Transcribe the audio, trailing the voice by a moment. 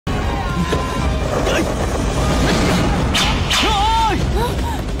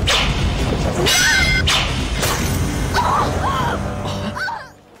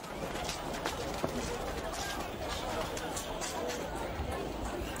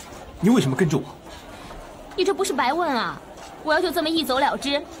你为什么跟着我？你这不是白问啊！我要就这么一走了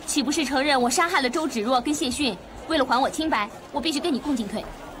之，岂不是承认我杀害了周芷若跟谢逊？为了还我清白，我必须跟你共进退。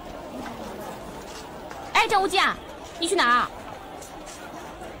哎，张无忌啊，你去哪儿啊？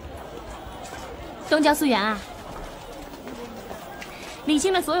东郊苏园啊。理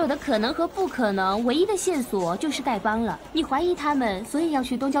清了所有的可能和不可能，唯一的线索就是丐帮了。你怀疑他们，所以要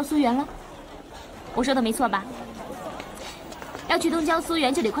去东郊苏园了？我说的没错吧？要去东郊苏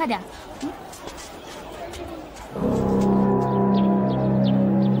园就得快点。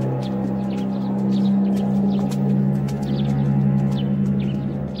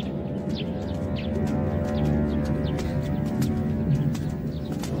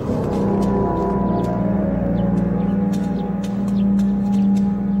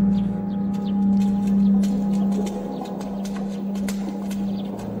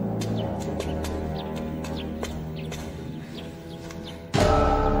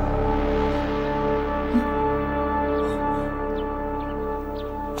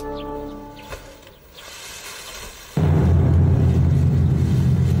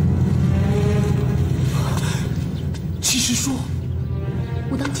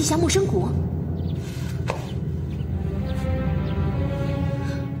陌生谷，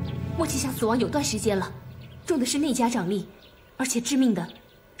莫七侠死亡有段时间了，中的是内家掌力，而且致命的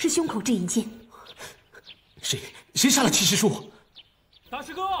是胸口这一剑。谁杀了七师叔？大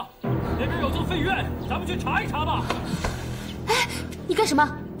师哥，那边有座废院，咱们去查一查吧。哎，你干什么？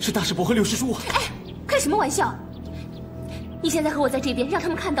是大师伯和六师叔啊！哎，开什么玩笑？你现在和我在这边，让他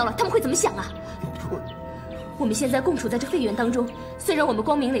们看到了，他们会怎么想啊？我们现在共处在这废园当中，虽然我们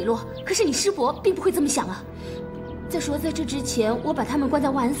光明磊落，可是你师伯并不会这么想啊。再说，在这之前，我把他们关在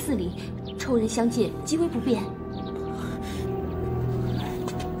万安寺里，仇人相见，极为不便。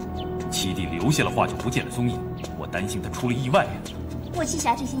七弟留下了话就不见了踪影，我担心他出了意外呀。莫七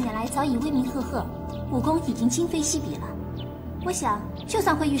侠这些年来早已威名赫赫，武功已经今非昔比了。我想，就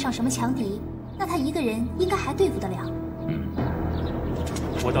算会遇上什么强敌，那他一个人应该还对付得了。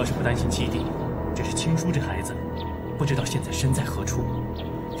我倒是不担心七弟。只是青叔这孩子，不知道现在身在何处。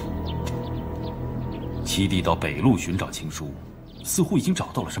七弟到北路寻找青叔，似乎已经找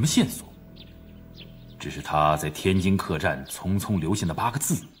到了什么线索。只是他在天津客栈匆匆留下那8个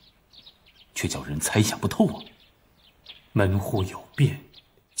字，却叫人猜想不透啊。门户有变，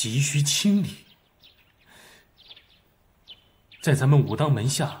急需清理。在咱们武当门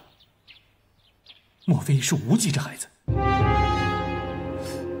下，莫非是无忌这孩子？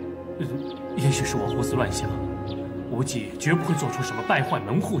也许是我胡思乱想，无忌绝不会做出什么败坏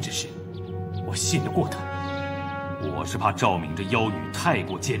门户之事，我信得过他。我是怕赵敏这妖女太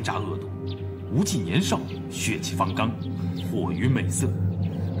过奸诈恶毒，无忌年少，血气方刚，火云美色，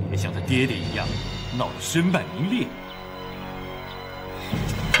别像他爹爹一样闹得身败名裂。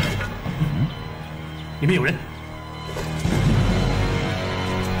里面有人！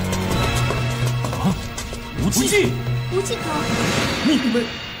啊，无忌！无忌哥，你们！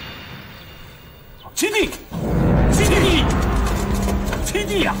七弟，七弟，七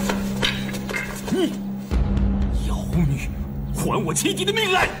弟呀！你妖女，还我七弟的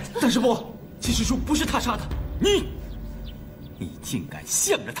命来！大师伯，七师叔不是他杀的。你竟敢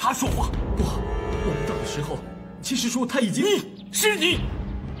向着他说话！不，我们到的时候，七师叔他已经……是你！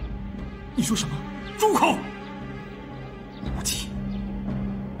你说什么？住口！无忌，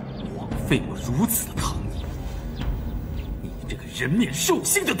枉费我如此的疼你，你这个人面兽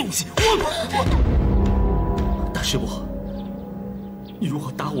心的东西！大师伯，你如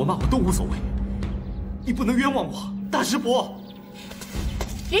何打我骂我都无所谓，你不能冤枉我。大师伯，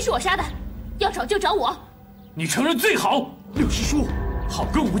人是我杀的，要找就找我。你承认最好。六师叔，好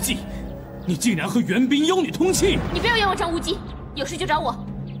个无忌，你竟然和援兵妖女通气！你不要冤枉张无忌，有事就找我。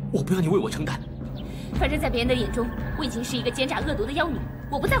我不要你为我承担。反正在别人的眼中，我已经是一个奸诈恶毒的妖女，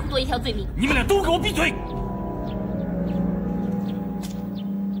我不在乎多一条罪名。你们俩都给我闭嘴！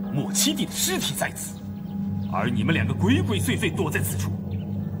莫七弟的尸体在此，而你们2个鬼鬼祟祟躲在此处，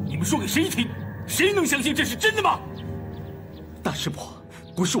你们说给谁听？谁能相信这是真的吗？大师伯，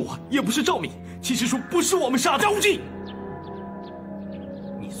不是我，也不是赵敏，七师叔不是我们杀的。张无忌，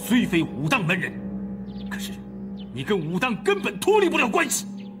你虽非武当门人，可是你跟武当根本脱离不了关系。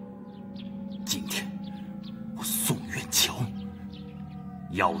今天我宋元桥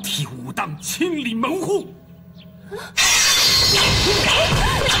要替武当清理门户。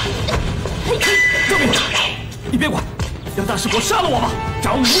赵敏，你别管，让大师伯杀了我吧。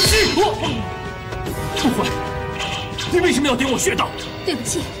张无忌，不会，你为什么要点我穴道？对不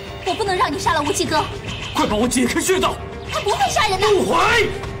起，我不能让你杀了无忌哥。快帮我解开穴道。他不会杀人的。不会。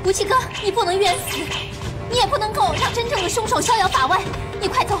无忌哥，你不能冤死。你也不能够让真正的凶手逍遥法外。你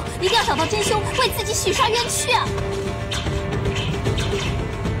快走，一定要找到真凶，为自己洗刷冤屈啊！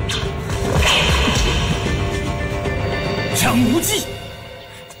江无忌，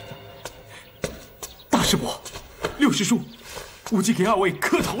大师伯，六师叔，无忌给二位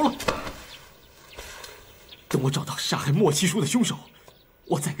磕头了。等我找到杀害莫七叔的凶手，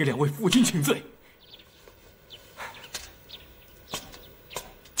我再给两位负荆请罪。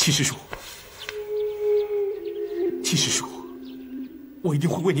七师叔，七师叔，我一定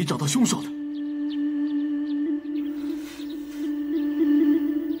会为你找到凶手的。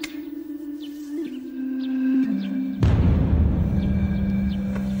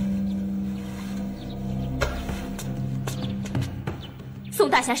宋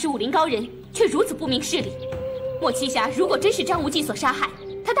大侠是武林高人，却如此不明事理。莫七侠如果真是张无忌所杀害，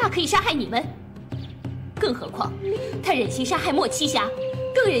他大可以杀害你们。更何况，他忍心杀害莫七侠，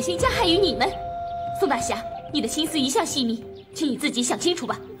更忍心加害于你们。宋大侠，你的心思一向细密，请你自己想清楚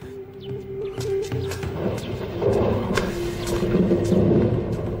吧。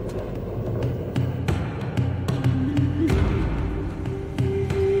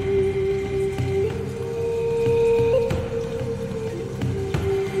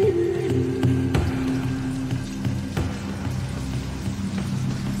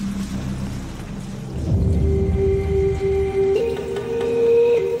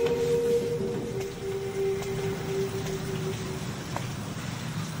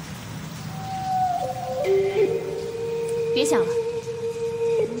别想了，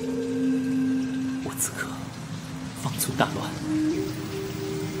我此刻方寸大乱。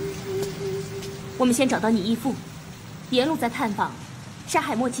我们先找到你义父，沿路再探访杀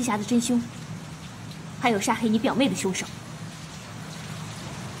害莫七侠的真凶，还有杀害你表妹的凶手。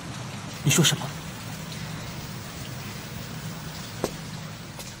你说什么？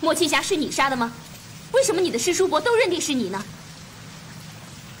莫七侠是你杀的吗？为什么你的师叔伯都认定是你呢？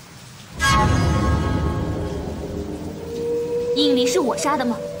殷离是我杀的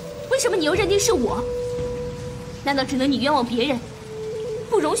吗？为什么你又认定是我？难道只能你冤枉别人，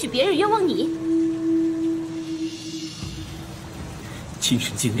不容许别人冤枉你？亲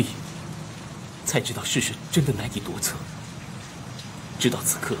身经历，才知道世事真的难以夺策。直到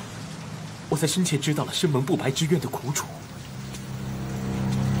此刻，我才深切知道了生蒙不白之冤的苦楚。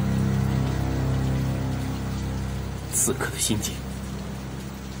此刻的心境，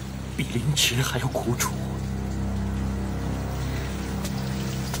比凌迟还要苦楚。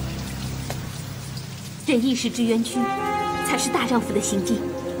忍一时之冤屈，才是大丈夫的行径。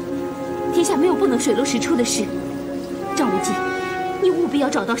天下没有不能水落石出的事。张无忌，你务必要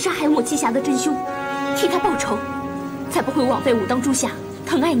找到杀害莫七侠的真凶，替他报仇，才不会枉费武当诸夏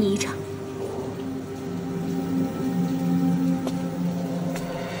疼爱你一场。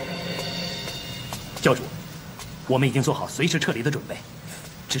教主，我们已经做好随时撤离的准备，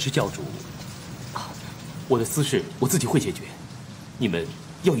只是教主，我的私事我自己会解决，你们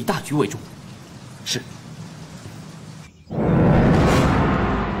要以大局为重。是。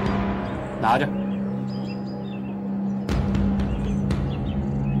拿着。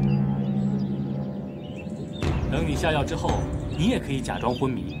等你下药之后，你也可以假装昏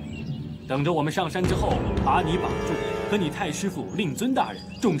迷，等着我们上山之后把你绑住，和你太师傅、令尊大人、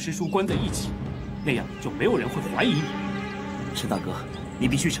众师叔关在一起，那样就没有人会怀疑你。陈大哥，你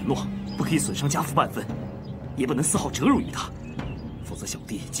必须承诺，不可以损伤家父半分，也不能丝毫折辱于他，否则小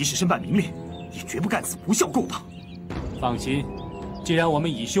弟即使身败名裂，也绝不干此不孝勾当。放心，既然我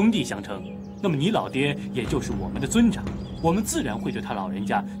们以兄弟相称，那么你老爹也就是我们的尊长，我们自然会对他老人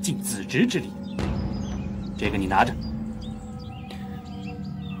家尽子侄之礼。这个你拿着，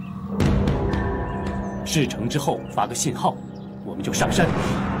事成之后发个信号，我们就上山。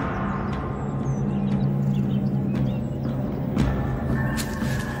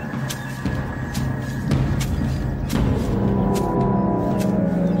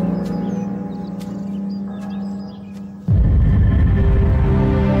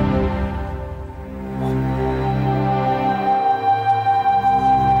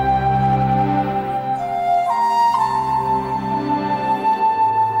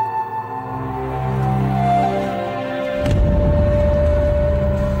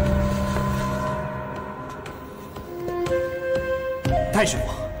太师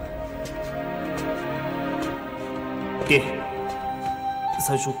傅，爹，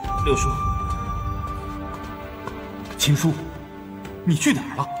三叔、六叔，青叔，你去哪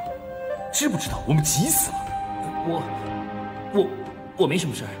儿了？知不知道我们急死了？我没什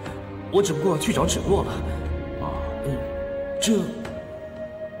么事儿，我只不过去找Cdrama了。这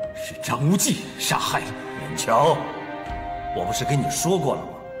是张无忌杀害的。勉强，我不是跟你说过了吗？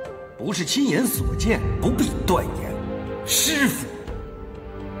不是亲眼所见，不必断言。师傅，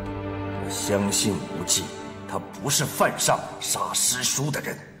我相信无忌，他不是犯上杀师叔的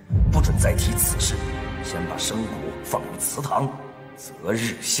人，不准再提此事。先把生骨放入祠堂，择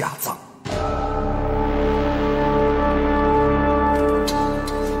日下葬。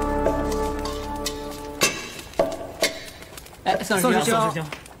哎，宋师兄，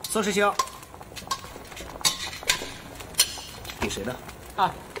宋师兄，给谁的？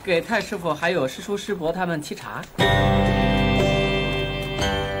啊，给太师傅还有师叔师伯他们沏茶。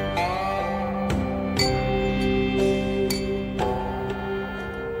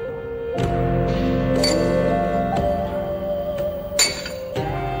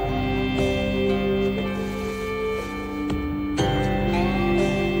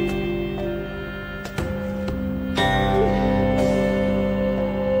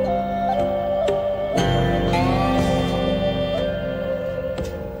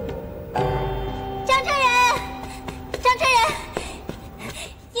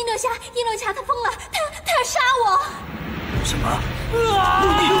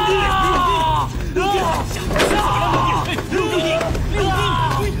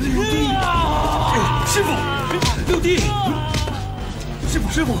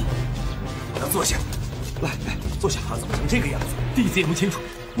也不清楚，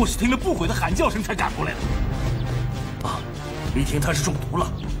我是听了不悔的喊叫声才赶过来的。啊，李婷她是中毒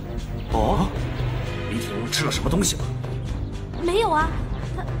了。哦，李婷吃了什么东西吗？没有啊，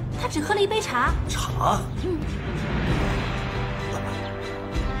他只喝了一杯茶。茶？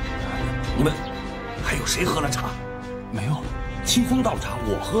你们还有谁喝了茶？没有，清风倒茶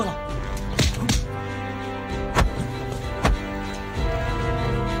我喝了。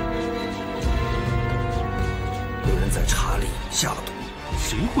有人在茶里下了毒。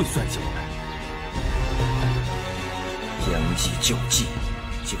谁会算计我们？将计就计，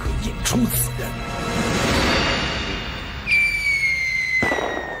即可引出此人。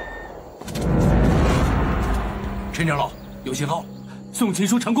陈长老，有信号，送情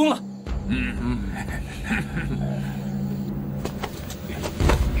书成功了。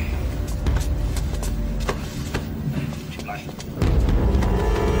请来。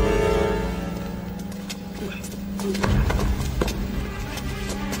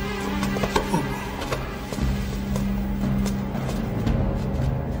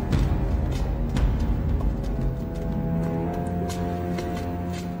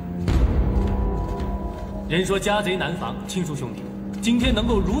人说家贼难防，青叔兄弟，今天能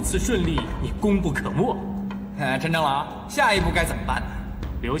够如此顺利，你功不可没。陈长老，下一步该怎么办呢？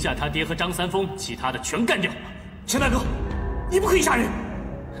留下他爹和张三丰，其他的全干掉。陈大哥，你不可以杀人。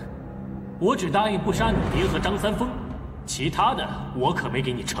我只答应不杀你爹和张三丰，其他的我可没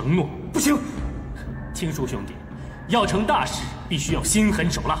给你承诺。不行，青叔兄弟，要成大事必须要心狠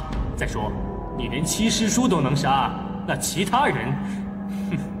手辣。再说，你连七师叔都能杀，那其他人……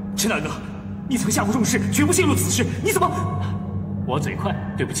陈大哥。你曾下过重誓，绝不泄露此事，你怎么？我嘴快，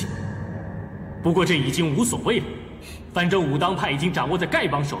对不起。不过这已经无所谓了，反正武当派已经掌握在丐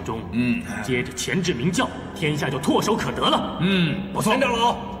帮手中。接着钳制明教，天下就唾手可得了。不错。陈长老，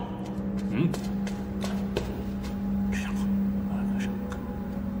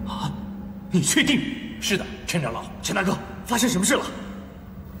啊，你确定？是的，陈长老，陈大哥，发生什么事了？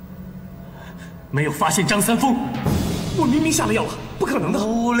没有发现张三丰。我明明下了药了，不可能的。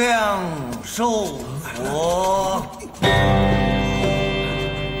无量寿佛。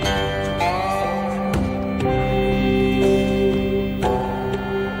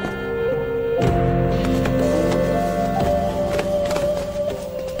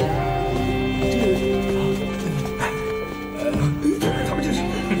他们这是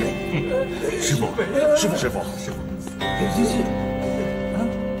师傅，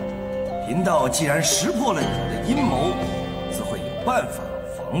贫道既然识破了你的阴谋，自会有办法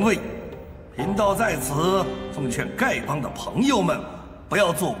防卫。贫道在此奉劝丐帮的朋友们，不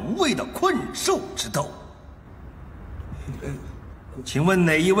要做无谓的困兽之斗。请问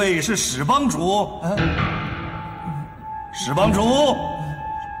哪一位是史帮主？史帮主，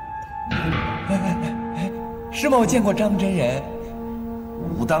是否见过张真人？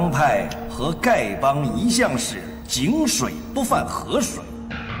武当派和丐帮一向是井水不犯河水。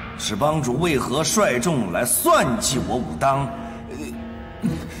史帮主为何率众来算计我武当？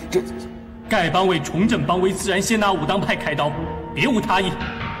这丐帮为重振帮威，自然先拿武当派开刀，别无他意。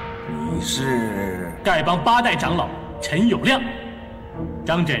你是丐帮8代长老陈友谅。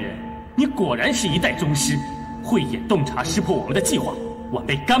张真人，你果然是一代宗师，慧眼洞察，识破我们的计划，晚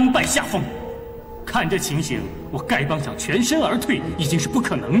辈甘拜下风。看这情形，我丐帮想全身而退已经是不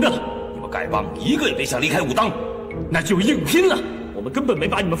可能的了。你们丐帮一个也别想离开武当，那就硬拼了！我我们根本没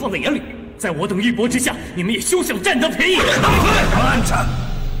把你们放在眼里。在我等一搏之下，你们也休想占得便宜！慢着，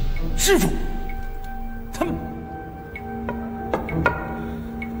师傅，他们。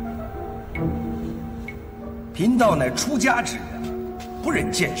 贫道乃出家之人，不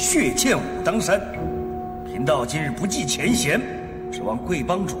忍见血溅武当山。贫道今日不计前嫌，指望贵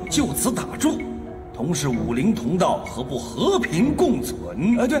帮主就此打住。同是武林同道，何不和平共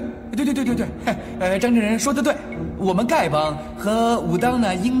存？对，张真人说的对，我们丐帮和武当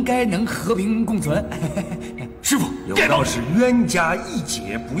呢，应该能和平共存。师傅，有道是冤家宜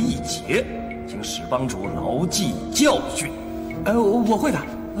解不宜结，请史帮主牢记教训。我会的。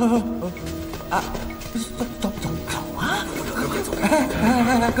走啊！快走！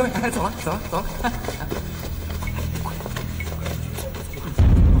各位，走了。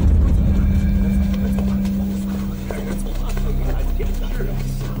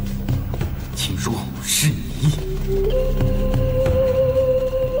听说是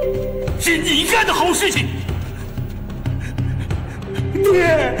你干的好事情，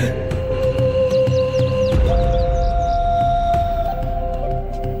爹。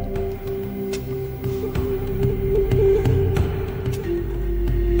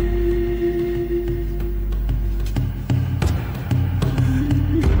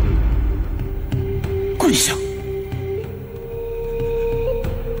 跪下！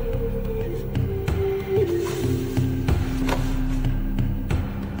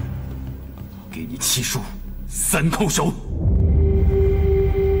给你七叔3叩首。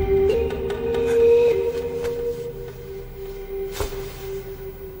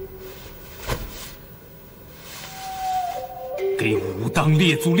给武当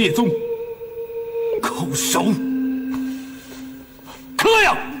列祖列宗叩首。磕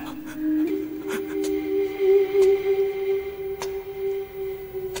呀！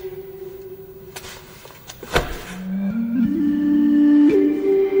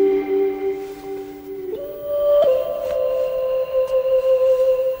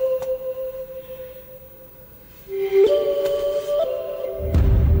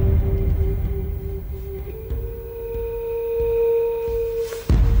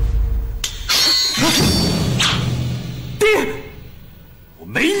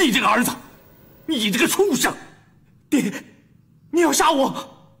 儿子，你这个畜生！爹，你要杀我！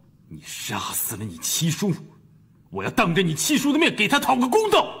你杀死了你七叔，我要当着你七叔的面给他讨个公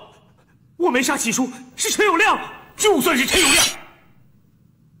道。我没杀七叔，是陈友谅。就算是陈友谅，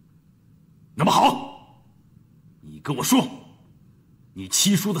那么好，你跟我说，你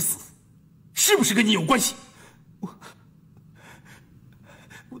七叔的死是不是跟你有关系？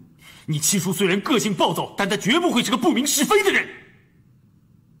你七叔虽然个性暴躁，但他绝不会是个不明是非的人。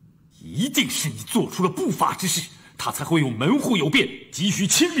 一定是你做出了不法之事，他才会有门户有变、急需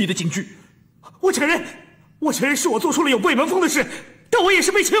清理的警句。我承认是我做出了有悖门风的事，但我也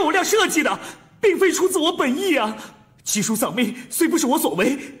是被陈友谅设计的，并非出自我本意啊。七叔丧命虽不是我所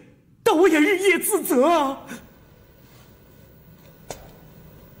为，但我也日夜自责啊。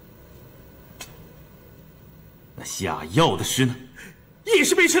那下药的事呢？也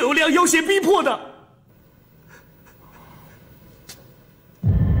是被陈友谅要挟逼迫的。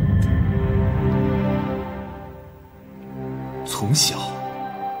 从小，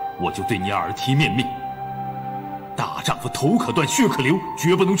我就对你耳提面命：大丈夫头可断，血可流，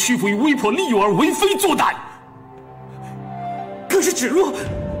绝不能屈服于威迫利诱而为非作歹。可是芷若，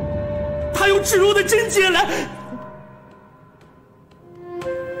他用芷若的贞洁来……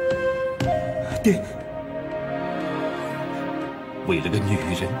爹，为了个女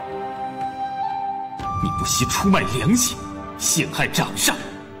人，你不惜出卖良心，陷害长上，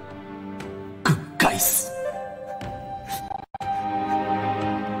更该死。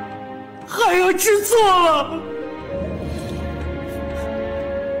 孩儿知错了，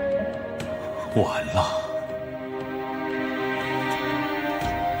晚了，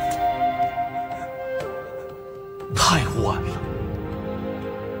太晚了，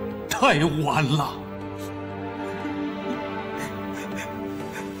太晚了。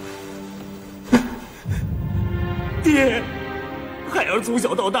爹，孩儿从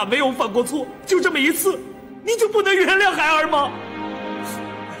小到大没有犯过错，就这么一次，你就不能原谅孩儿吗？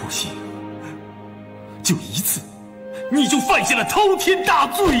不行。 就一次，你就犯下了滔天大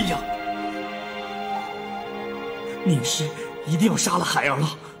罪呀！你是一定要杀了孩儿了。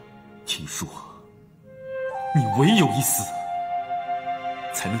听说，你唯有一死，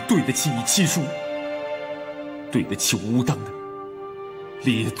才能对得起你七叔，对得起武当的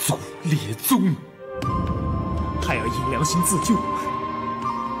列祖列宗。孩儿因良心自救，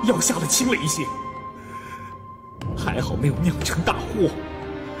药下的轻了一些，还好没有酿成大祸。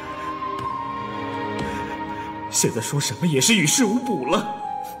现在说什么也是于事无补了。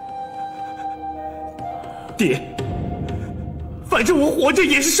爹，反正我活着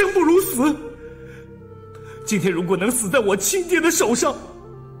也是生不如死。今天如果能死在我亲爹的手上，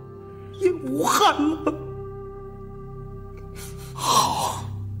也无憾了。好，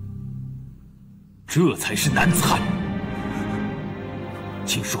这才是男子汉。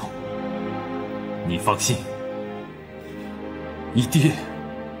秦叔，你放心，你爹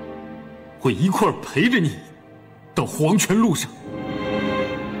会一块陪着你到黄泉路上，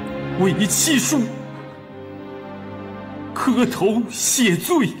为你泣书、磕头谢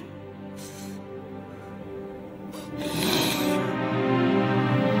罪。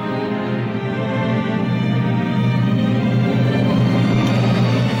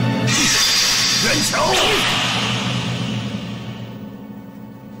元桥，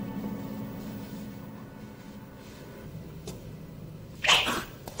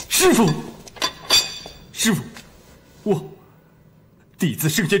师傅，师傅，我弟子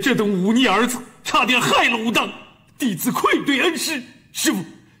生下这等忤逆儿子，差点害了武当，弟子愧对恩师。师傅，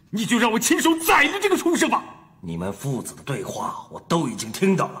你就让我亲手宰了这个畜生吧。你们父子的对话我都已经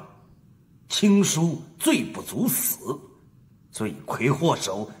听到了。亲叔罪不足死，罪魁祸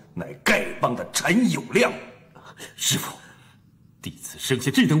首乃丐帮的陈友谅。师傅，弟子生下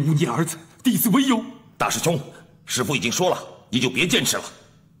这等忤逆儿子，弟子唯有……大师兄，师父已经说了，你就别坚持了。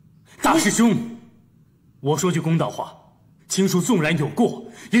大师兄，我说句公道话，亲叔纵然有过，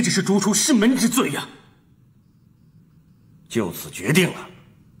也只是逐出师门之罪呀。就此决定了，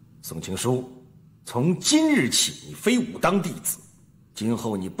宋青书，从今日起你非武当弟子，今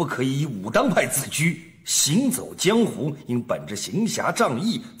后你不可以以武当派自居，行走江湖应本着行侠仗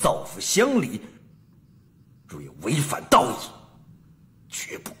义、造福乡里，若有违反道义，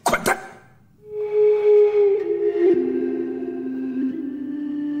绝不宽待。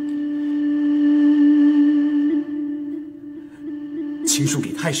亲书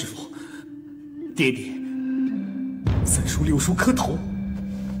给太师傅，爹爹3书6书磕头。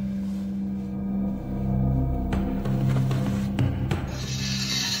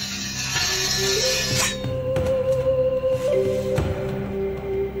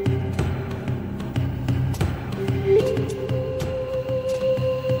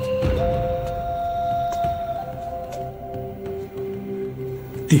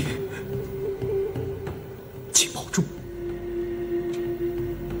爹，请保重。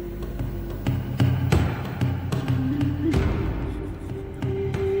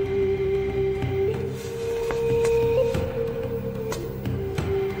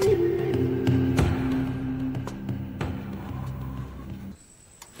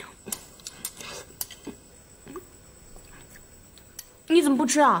你怎么不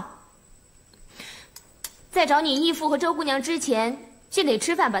吃啊？在找你义父和周姑娘之前，先得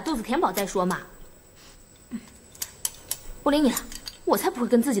吃饭，把肚子填饱再说嘛。不理你了，我才不会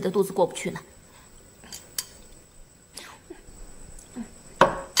跟自己的肚子过不去呢。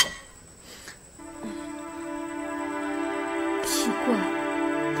奇怪，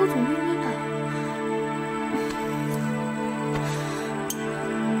都总晕晕的。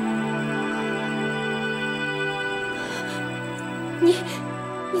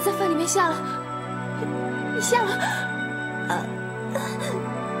你在饭里面下了，你下了，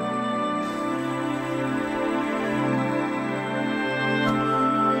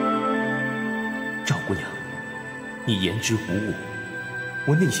赵姑娘，你言之无误，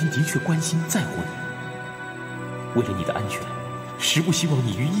我内心的确关心在乎你。为了你的安全，实不希望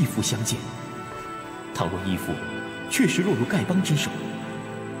你与义父相见。倘若义父确实落入丐帮之手，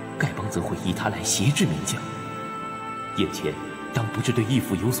丐帮则会以他来挟制名将。眼前当不是对义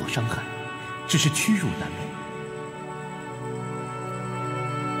父有所伤害，只是屈辱难免。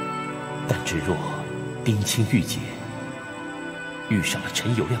但只若冰清玉洁，遇上了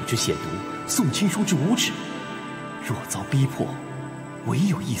陈友谅之险毒，宋青书之无耻，若遭逼迫，唯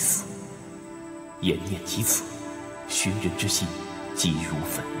有一死。言念及此，寻人之心即如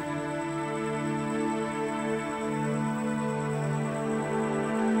焚。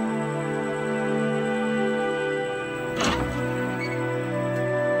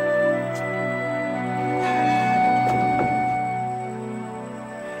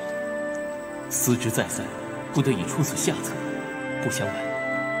思之再三，不得已出此下策。不相瞒，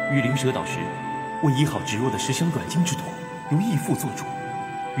于灵蛇岛时，为医好芷若的10箱软精之毒，由义父做主，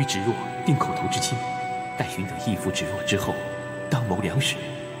与芷若定口头之亲。待寻得义父芷若之后，当谋良时，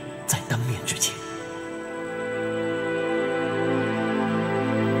再当面致歉。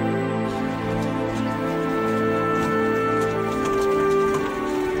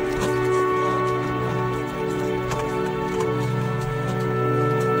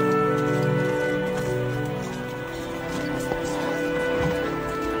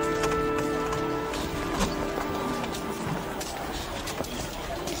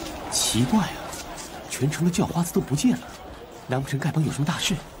奇怪啊，全城的叫花子都不见了，难不成丐帮有什么大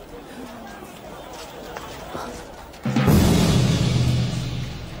事？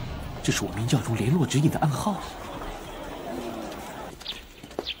这是我明教中联络指引的暗号。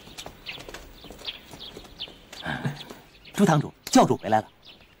朱堂主，教主回来了。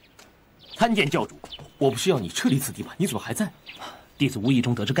参见教主。我不是要你撤离此地吗？你怎么还在？弟子无意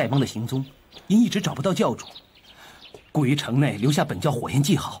中得知丐帮的行踪，因一直找不到教主，故于城内留下本教火焰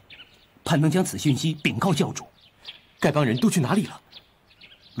记号，盼能将此讯息禀告教主。丐帮人都去哪里了？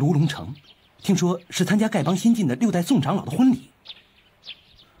卢龙城，听说是参加丐帮新晋的6代宋长老的婚礼。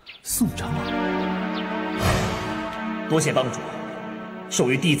宋长老，多谢帮主，授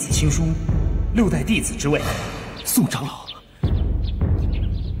予弟子亲书6代弟子之位。宋长老，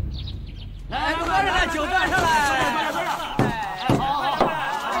来，端上来，酒端上来。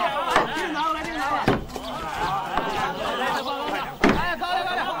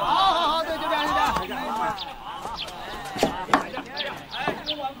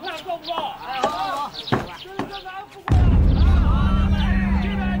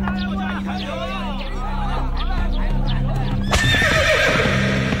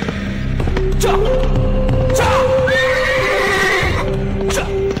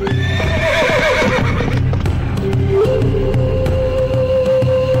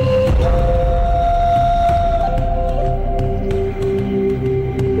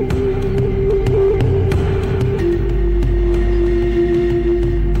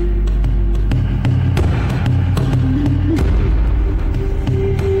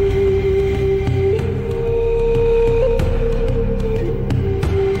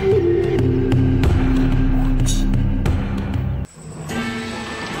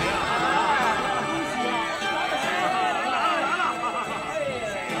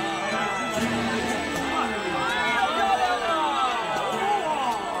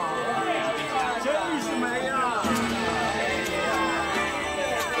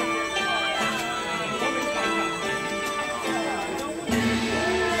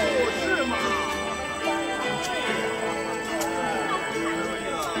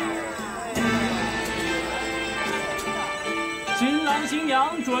新郎新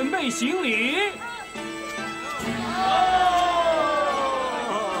娘准备行礼。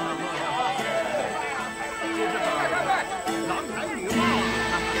郎才女貌。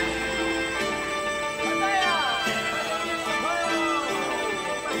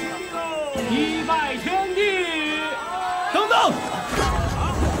一拜天地。等等！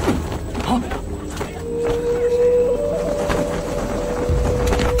啊！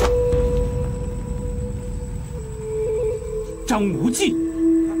张无忌，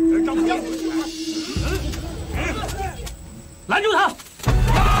拦住他！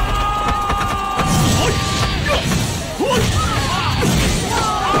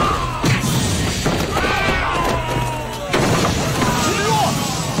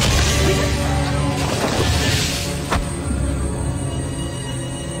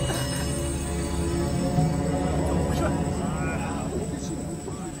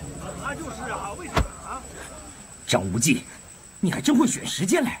张无忌，你还真会选时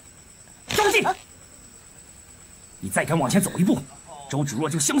间来！张无忌，你再敢往前走一步，周芷若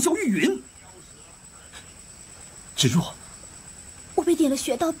就香消玉殒。芷若，我被点了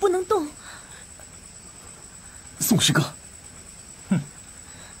穴道，不能动。宋师哥，哼，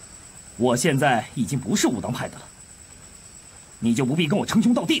我现在已经不是武当派的了，你就不必跟我称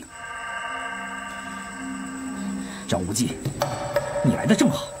兄道弟了。张无忌，你来的正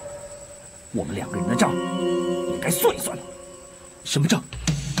好，我们2个人的账也该算一算了。什么账？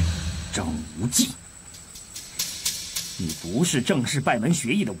张无忌，你不是正式拜门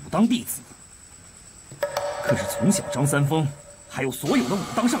学艺的武当弟子，可是从小张三丰还有所有的武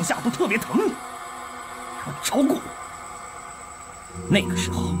当上下都特别疼你，让你超过我。那个时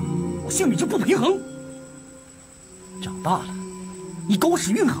候我心里就不平衡。长大了，你狗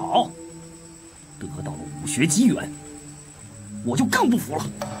屎运好，得到了武学机缘，我就更不服了。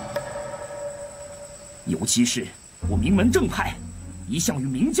尤其是我名门正派一向与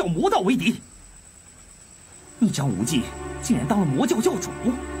明教魔道为敌，你张无忌竟然当了魔教教主，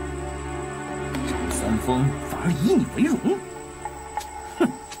张三丰反而以你为荣，哼，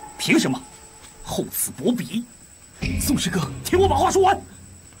凭什么？厚此薄彼。宋师哥，听我把话说完。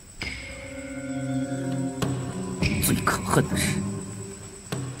最可恨的是，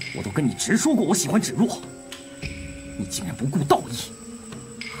我都跟你直说过我喜欢芷若，你竟然不顾道义，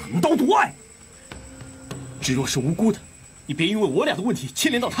横刀夺爱。芷若是无辜的，你别因为我俩的问题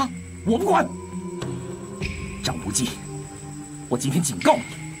牵连到她。我不管。张无忌，我今天警告你，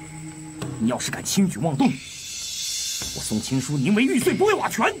你要是敢轻举妄动，我宋青书宁为玉碎不为瓦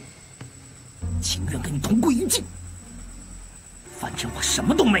全。情愿跟你同归于尽。反正我什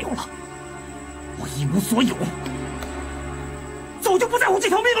么都没有了，我一无所有，早就不在乎这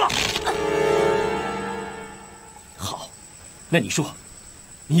条命了。好，那你说，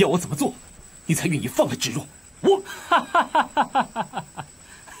你要我怎么做，你才愿意放了芷若？我，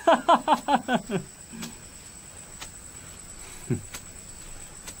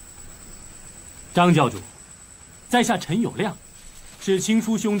张教主，在下陈友谅，是青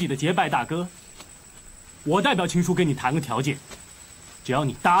书兄弟的结拜大哥。我代表青书跟你谈个条件，只要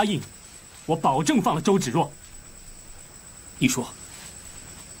你答应，我保证放了周芷若。你说，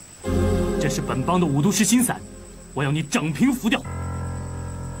这是本帮的五毒噬心散，我要你整瓶服掉。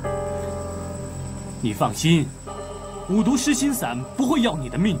你放心，五毒噬心散不会要你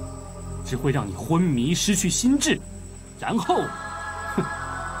的命，只会让你昏迷失去心智，然后，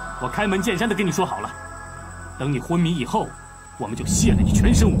我开门见山的跟你说好了，等你昏迷以后，我们就卸了你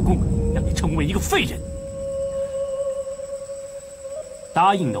全身武功，让你成为一个废人。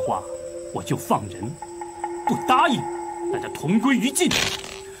答应的话，我就放人；不答应，大家同归于尽。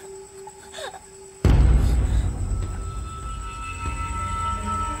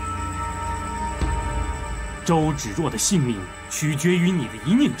周芷若的性命取决于你的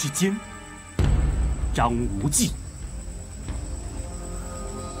一念之间。张无忌。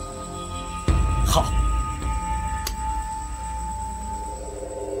好。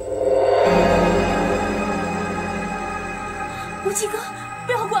无忌哥，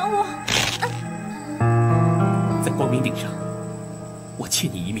不要管我！在光明顶上，我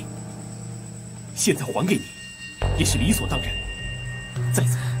欠你一命，现在还给你，也是理所当然。再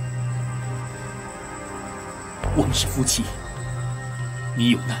则，我们是夫妻，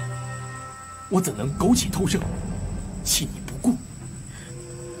你有难，我怎能苟且偷生，弃你不顾？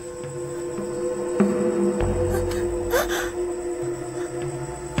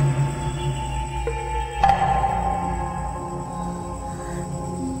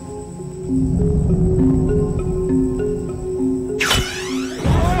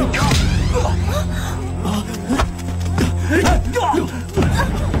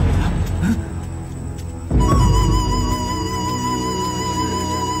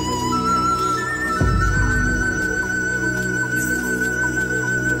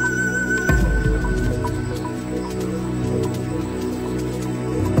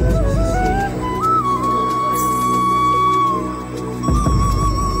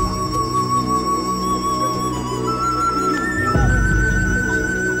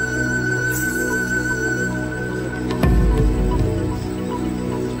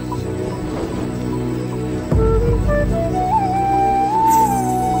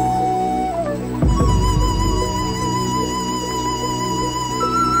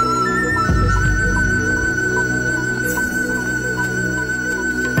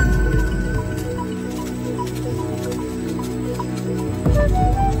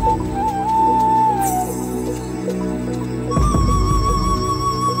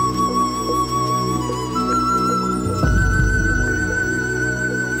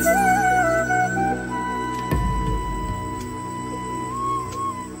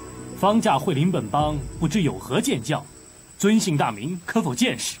方驾会临本帮，不知有何见教？尊姓大名，可否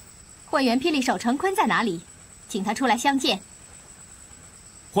见识？混元霹雳手程坤在哪里？请他出来相见。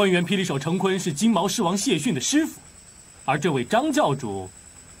混元霹雳手程坤是金毛狮王谢逊的师傅，而这位张教主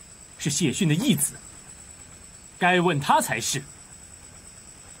是谢逊的义子，该问他才是。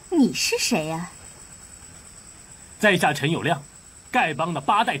你是谁呀？在下陈友谅，丐帮的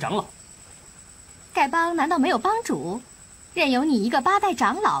8代长老。丐帮难道没有帮主？任由你一个8代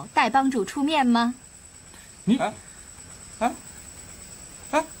长老代帮主出面吗？你，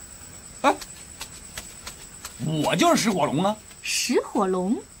我就是石火龙啊！石火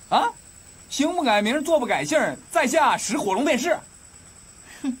龙啊，行不改名，坐不改姓，在下石火龙便是。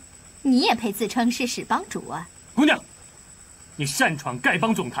哼，你也配自称是史帮主啊？姑娘，你擅闯丐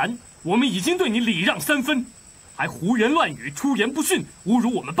帮总坛，我们已经对你礼让3分，还胡言乱语、出言不逊，侮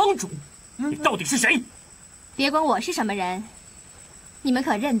辱我们帮主，你到底是谁？别管我是什么人，你们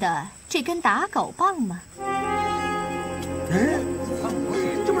可认得这根打狗棒吗？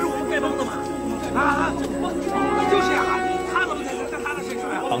这不是我们丐帮的吗？就是呀，他怎么跟他的身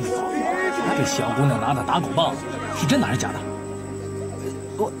上呀？帮主，这小姑娘拿的打狗棒是真的还是假的？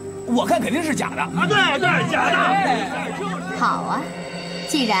我看肯定是假的啊！对，假的。好啊，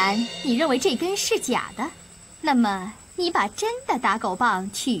既然你认为这根是假的，那么你把真的打狗棒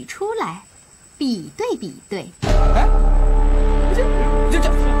取出来。比对比对，哎，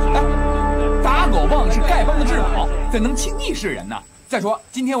打狗棒是丐帮的至宝，怎能轻易示人呢？再说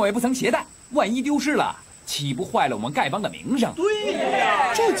今天我也不曾携带，万一丢失了，岂不坏了我们丐帮的名声？对呀，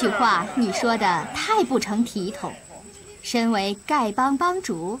这句话你说的太不成体统。身为丐帮帮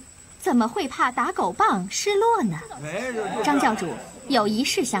主，怎么会怕打狗棒失落呢？张教主有一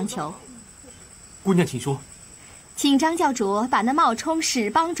事相求。姑娘，请说。请张教主把那冒充史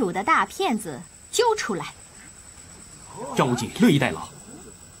帮主的大骗子揪出来。张无忌乐意代劳。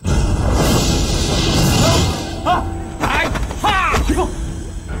来，哈！师傅，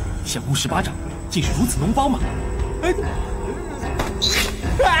降龙18掌竟是如此脓包吗？哎！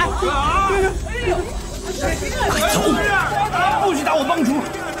快走！不许打我帮主！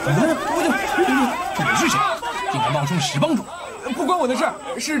你是谁？竟敢冒充史帮主？不关我的事，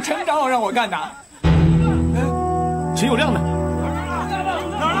是陈长老让我干的。陈友谅呢？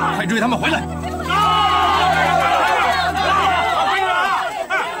快追他们回来！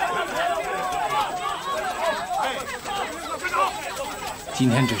今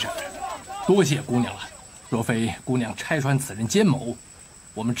天这事儿，多谢姑娘了。若非姑娘拆穿此人奸谋，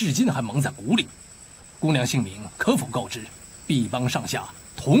我们至今还蒙在鼓里。姑娘姓名可否告知？毕帮上下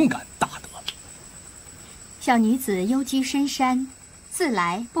同感大德。小女子幽居深山，自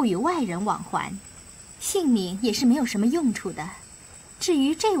来不与外人往还，姓名也是没有什么用处的。至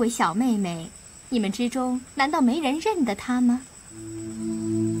于这位小妹妹，你们之中难道没人认得她吗？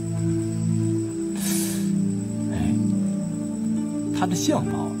她的相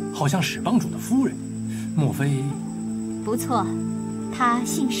貌好像史帮主的夫人，莫非？不错，她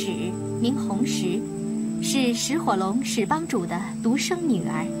姓史，名红石，是石火龙史帮主的独生女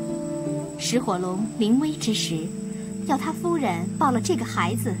儿。石火龙临危之时，要他夫人抱了这个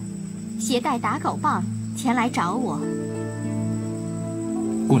孩子，携带打狗棒前来找我。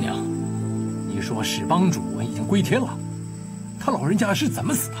姑娘，你说史帮主已经归天了，他老人家是怎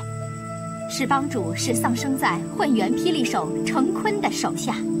么死的？史帮主是丧生在混元霹雳手程坤的手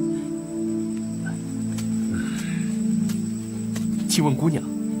下。请问姑娘，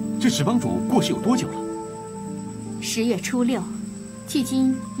这史帮主过世有多久了？10月初6，距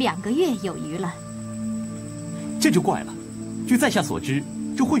今2个月有余了。这就怪了。据在下所知，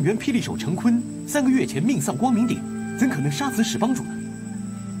这混元霹雳手程坤3个月前命丧光明顶，怎可能杀死史帮主呢？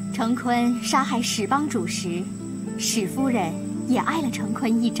程坤杀害史帮主时，史夫人也挨了程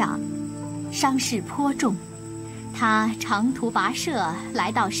坤一掌，伤势颇重。他长途跋涉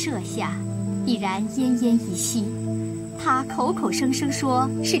来到舍下，已然奄奄一息。他口口声声说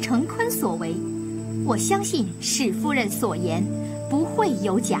是程坤所为，我相信史夫人所言不会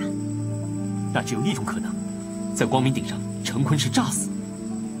有假。那只有一种可能，在光明顶上，程坤是诈死。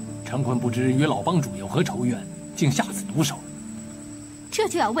程坤不知与老帮主有何仇怨，竟下此毒手。这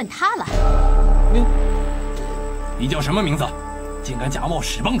就要问他了。你叫什么名字？竟敢假冒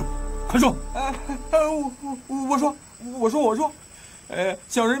史帮主？快说！我说，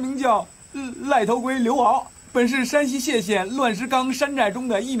小人名叫赖头龟刘敖，本是山西谢县乱石岗山寨中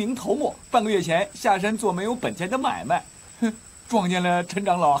的一名头目。半个月前下山做没有本钱的买卖，撞见了陈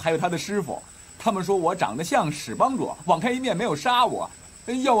长老还有他的师傅。他们说我长得像史帮主，网开一面没有杀我，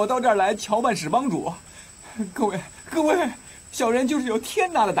要我到这儿来乔办史帮主。各位，小人就是有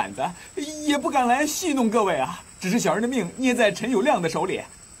天大的胆子，也不敢来戏弄各位啊。只是小人的命捏在陈友谅的手里，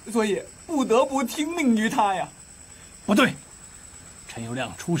所以不得不听命于他呀。不对，陈友谅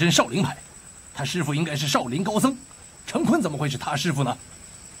出身少林派，他师傅应该是少林高僧，程坤怎么会是他师傅呢？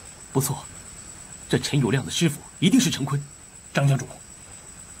不错，这陈友谅的师傅一定是程坤。张教主，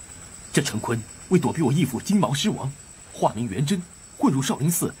这程坤为躲避我义父金毛狮王，化名元真，混入少林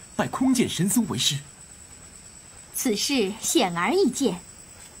寺拜空剑神僧为师。此事显而易见，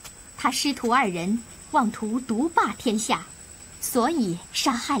他师徒2人妄图独霸天下，所以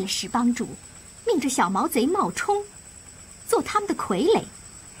杀害了史帮主，命这小毛贼冒充，做他们的傀儡。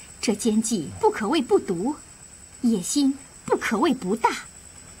这奸计不可谓不毒，野心不可谓不大。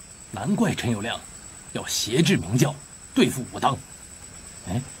难怪陈友谅要挟制明教，对付武当。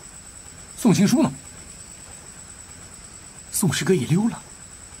宋青书呢？宋师哥也溜了。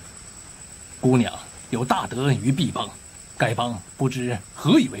姑娘有大德于毕帮，该帮不知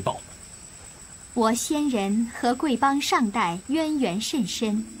何以为报。我先人和贵帮上代渊源甚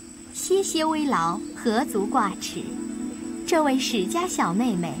深，些些微劳何足挂齿。这位史家小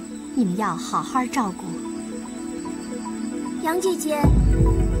妹妹，你们要好好照顾。杨姐姐，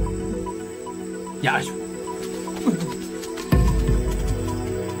压下去。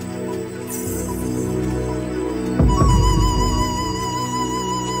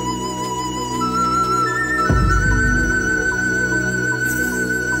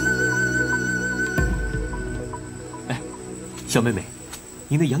小妹妹，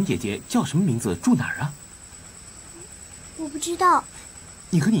您的杨姐姐叫什么名字？住哪儿啊？我不知道。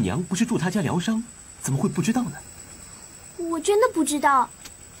你和你娘不是住她家疗伤，怎么会不知道呢？我真的不知道。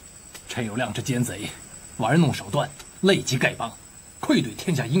陈友谅这奸贼，玩弄手段，累及丐帮，愧对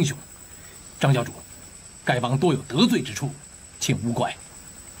天下英雄。张教主，丐帮多有得罪之处，请勿怪。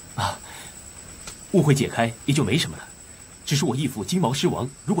啊，误会解开也就没什么了。只是我义父金毛狮王，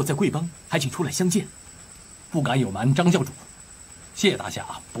如果在贵帮，还请出来相见。不敢有瞒张教主，谢大侠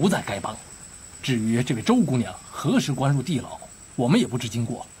不在丐帮。至于这位周姑娘何时关入地牢，我们也不知经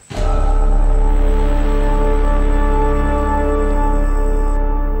过。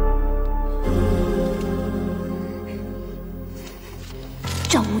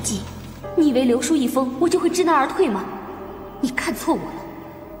张无忌，你以为留书一封，我就会知难而退吗？你看错我了。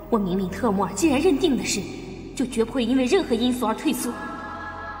我明明特木儿既然认定的事，就绝不会因为任何因素而退缩。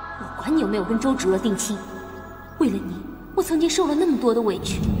我管你有没有跟周芷若定亲，为了你，我曾经受了那么多的委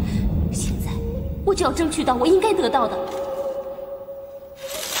屈，现在我就要争取到我应该得到的。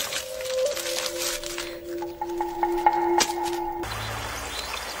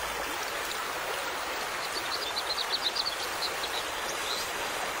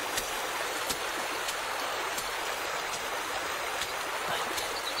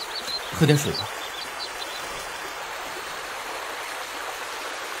喝点水吧。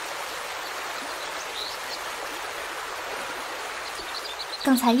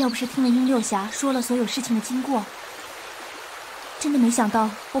刚才要不是听了殷六侠说了所有事情的经过，真的没想到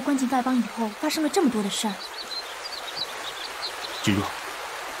我关进丐帮以后发生了这么多的事儿。芷若，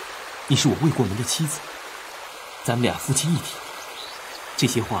你是我未过门的妻子，咱们俩夫妻一体，这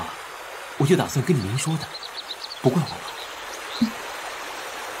些话我就打算跟你明说的，不怪我吧？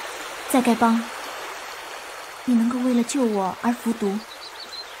在丐帮，你能够为了救我而服毒，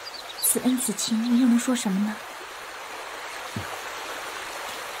此恩此情，你又能说什么呢？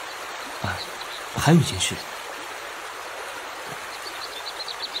还有一件事，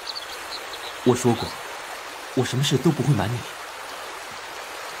我说过，我什么事都不会瞒你。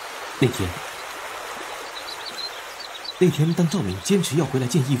那天当赵敏坚持要回来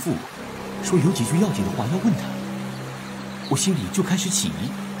见义父，说有几句要紧的话要问他，我心里就开始起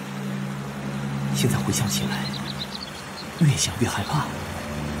疑。现在回想起来，越想越害怕。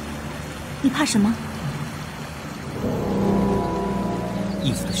你怕什么？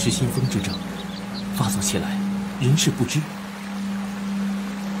义父的失心疯之症发作起来，人事不知。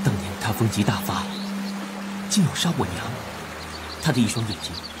当年他风疾大发，竟要杀我娘，他的一双眼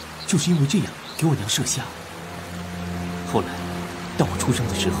睛就是因为这样给我娘射下。后来到我出生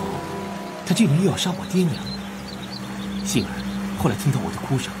的时候，他竟然又要杀我爹娘。幸而后来听到我的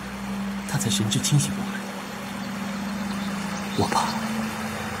哭声，他才神志清醒过来。我怕，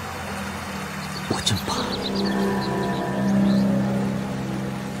我真怕。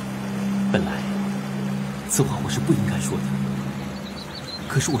本来此话我是不应该说的，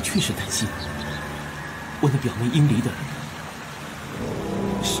可是我确实担心，我那表妹英离的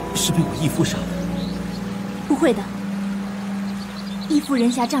是被我义父杀的。不会的，义父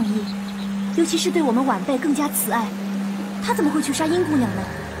仁侠仗义，尤其是对我们晚辈更加慈爱，他怎么会去杀殷姑娘呢？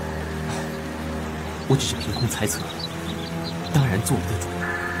我只是凭空猜测，当然做不得主。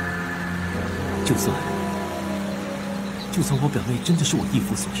就算我表妹真的是我义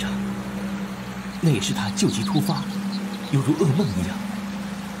父所杀，那也是他救急突发，犹如噩梦一样，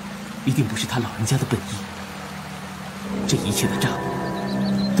一定不是他老人家的本意。这一切的账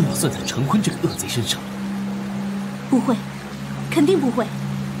都要算在成坤这个恶贼身上。不会，肯定不会。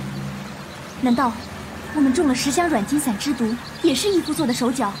难道我们中了10香软筋散之毒，也是义父做的手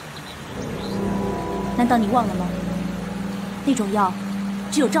脚？难道你忘了吗？那种药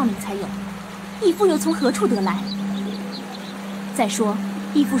只有赵敏才有，义父又从何处得来？再说，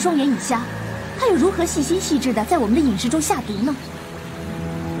义父双眼已瞎，他又如何细心细致地在我们的饮食中下毒呢？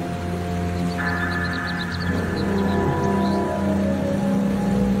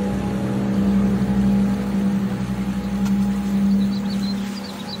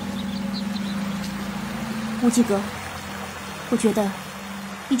无忌哥，我觉得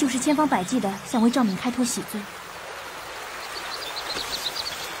你就是千方百计地想为赵敏开脱洗罪。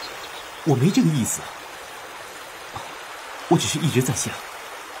我没这个意思，我只是一直在想，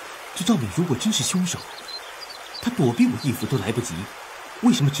这赵敏如果真是凶手，他躲避我义父都来不及，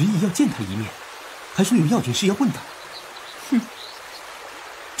为什么执意要见他一面，还说有要紧事要问他？哼，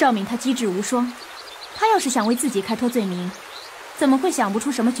赵敏他机智无双，他要是想为自己开脱罪名，怎么会想不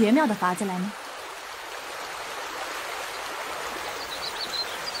出什么绝妙的法子来呢？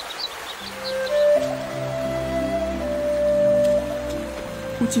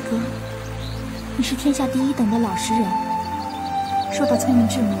无忌哥，你是天下第一等的老实人，说到聪明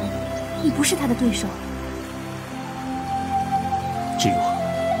智谋，你不是他的对手。芷若，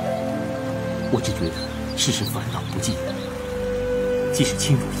我只觉得世事烦恼不尽，即使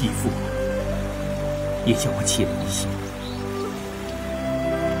亲如义父，也叫我气了一心。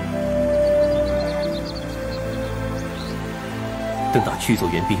等到驱走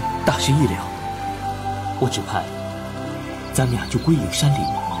援兵，大事一了，我只盼咱们俩就归隐山林，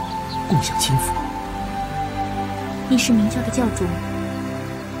共享清福。你是明教的教主，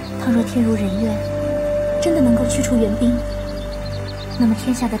倘若天如人愿，真的能够驱除援兵，那么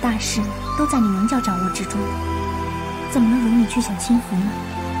天下的大事都在你明教掌握之中，怎么能容你去享清福呢？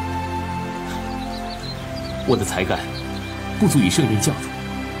我的才干不足以胜任教主，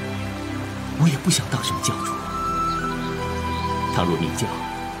我也不想当什么教主。倘若明教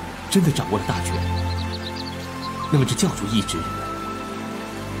真的掌握了大权，那么这教主一职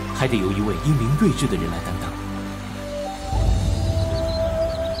还得由一位英明睿智的人来担当。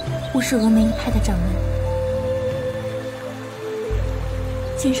我是峨眉一派的掌门，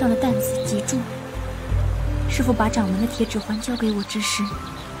肩上的担子极重。师父把掌门的铁指环交给我之时，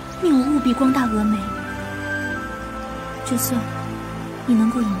命我务必光大峨眉。就算你能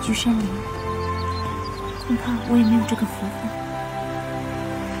够隐居山林，恐怕我也没有这个福分。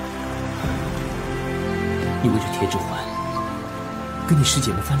你为这铁指环跟你师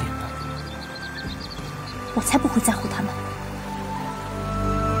姐们翻脸吗？我才不会在乎他们。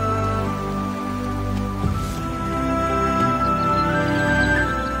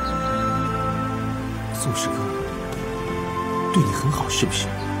宋师哥对你很好，是不是？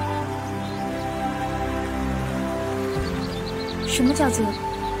什么叫做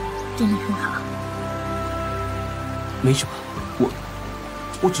对你很好？没什么，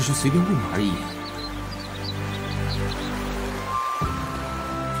我只是随便问问而已。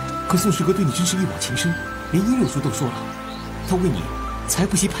可宋师哥对你真是一往情深，连殷六叔都说了，他为你才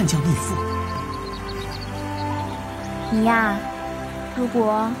不惜叛将逆父。你呀，如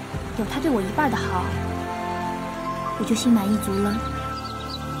果有他对我一半的好，我就心满意足了。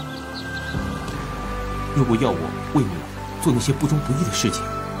如果要我为你做那些不忠不义的事情，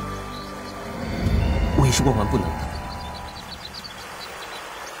我也是万万不能的。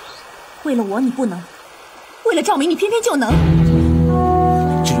为了我你不能，为了赵明你偏偏就能。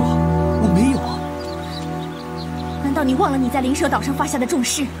芷若，我没有啊。难道你忘了你在灵蛇岛上发下的重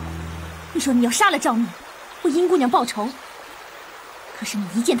誓？你说你要杀了赵明，为殷姑娘报仇。可是你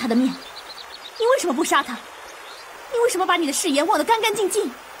一见她的面，你为什么不杀她？你为什么把你的誓言忘得干干净净？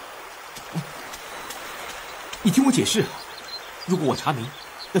你听我解释，如果我查明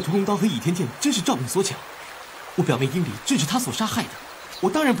那屠龙刀和倚天剑真是赵明所抢，我表妹殷离正是他所杀害的，我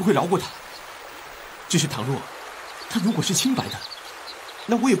当然不会饶过他。只是倘若他如果是清白的，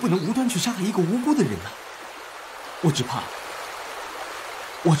那我也不能无端去杀害一个无辜的人啊。我只怕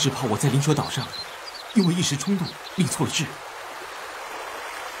我在灵蛇岛上因为一时冲动立错了志。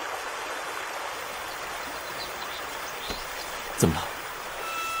怎么了？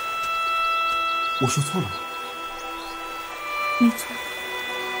我说错了吗？没错，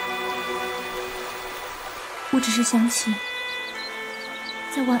我只是想起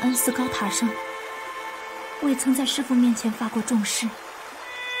在万安寺高塔上，我也曾在师父面前发过重誓。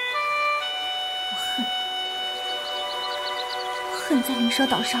我恨在灵蛇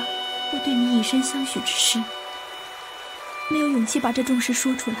岛上我对你以身相许之时，没有勇气把这重誓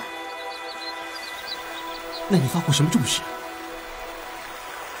说出来。那你发过什么重誓？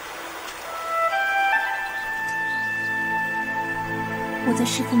我在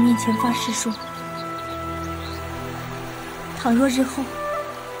师父面前发誓说，倘若日后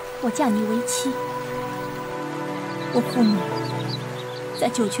我嫁你为妻，我父母在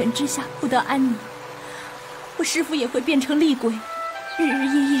九泉之下不得安宁，我师父也会变成厉鬼，日日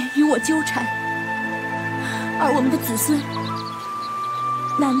夜夜与我纠缠，而我们的子孙，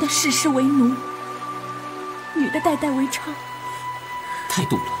男的世世为奴，女的代代为娼。太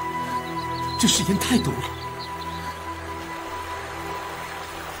毒了，这誓言太毒了。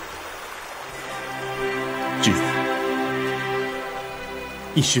芷若，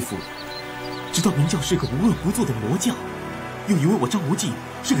你师父知道明教是个无恶不作的魔教，又以为我张无忌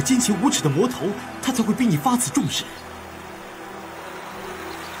是个奸邪无耻的魔头，他才会逼你发此重誓。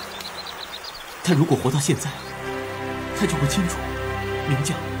他如果活到现在，他就会清楚，明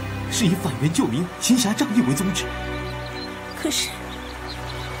教是以反元救明、行侠仗义为宗旨。可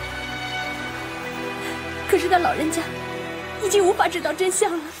是他老人家已经无法知道真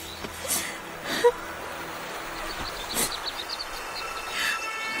相了。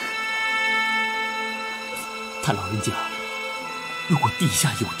他老人家如果地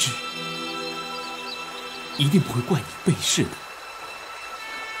下有知，一定不会怪你背誓的。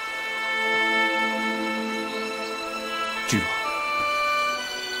芷若，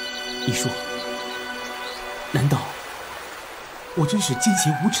你说，难道我我真是奸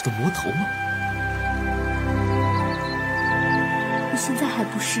邪无耻的魔头吗？你现在还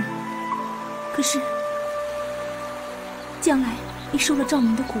不是，可是将来你受了赵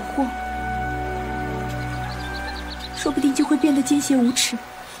明的蛊惑，说不定就会变得奸邪无耻。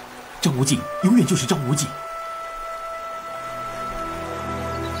张无忌永远就是张无忌。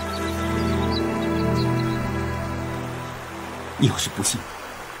你要是不信，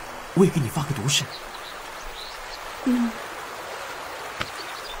我也给你发个毒誓。不用了，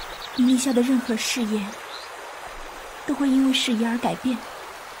你立下的任何誓言都会因为誓言而改变。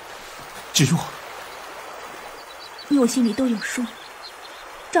芷若，你我心里都有数，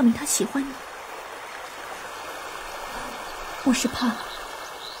赵明他喜欢你，我是怕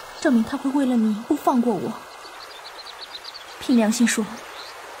赵明他会为了你不放过我。凭良心说，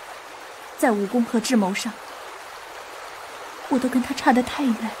在武功和智谋上，我都跟他差得太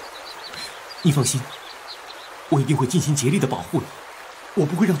远。你放心，我一定会尽心竭力的保护你，我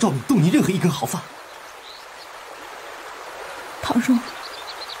不会让赵敏动你任何一根毫发。倘若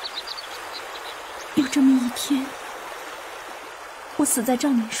有这么一天，我死在赵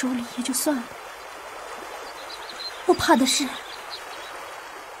敏手里也就算了，我怕的是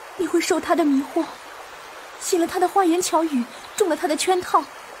你会受他的迷惑，信了他的花言巧语，中了他的圈套，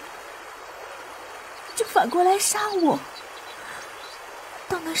就反过来杀我。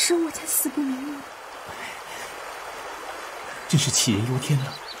到那时我才死不瞑目。真是杞人忧天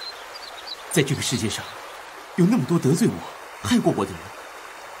了。在这个世界上，有那么多得罪我、害过我的人，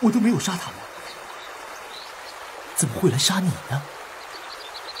我都没有杀他们，怎么会来杀你呢？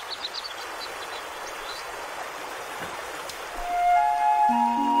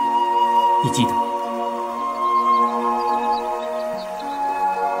你记得吗？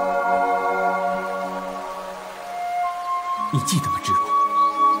你记得吗，芷若？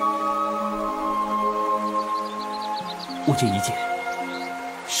我这一剑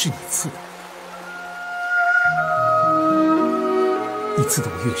是你刺的，你刺得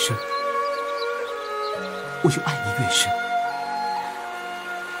我越深，我就爱你越深。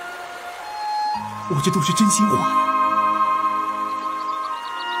我这都是真心话呀。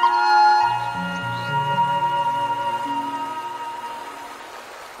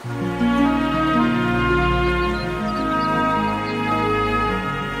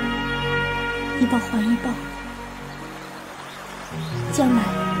一报还一报，将来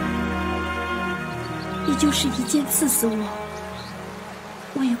你就是一剑刺死我，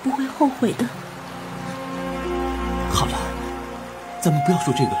我也不会后悔的。好了，咱们不要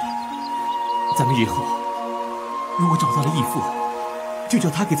说这个了。咱们日后如果找到了义父，就叫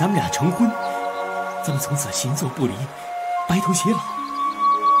他给咱们俩成婚，咱们从此行走不离，白头偕老。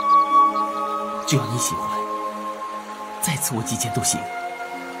只要你喜欢，再刺我几剑都行，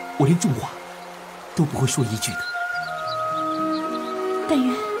我连重话都不会说一句的。但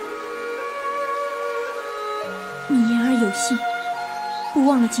愿你言而有信，不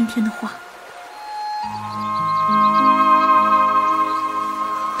忘了今天的话。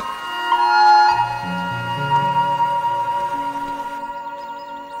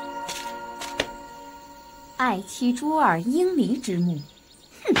爱妻朱儿应离之目，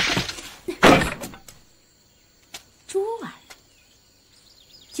哼！朱儿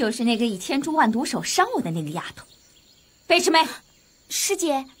就是那个以千诛万毒手伤我的那个丫头。贝师妹，师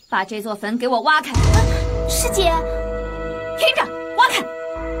姐，把这座坟给我挖开！师姐，听着，挖开！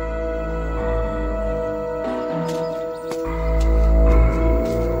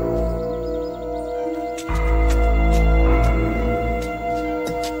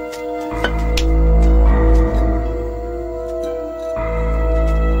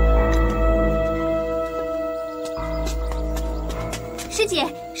师姐，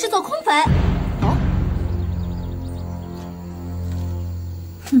是座空坟。哦，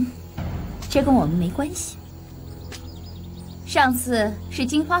哼，这跟我们没关系。上次是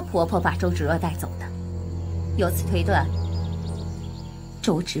金花婆婆把周芷若带走的，由此推断，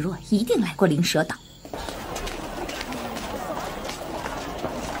周芷若一定来过灵蛇岛。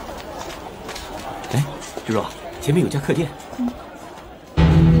哎，芷若，前面有家客店。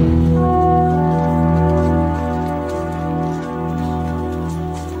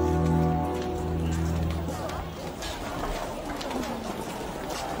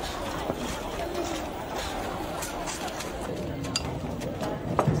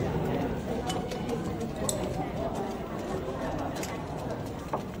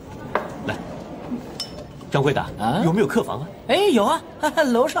掌柜的，有没有客房啊？哎，有啊，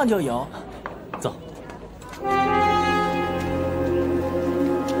楼上就有。走。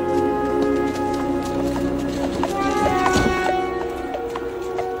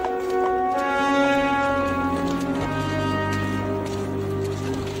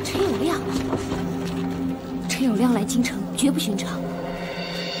亮，陈有亮来京城绝不寻常，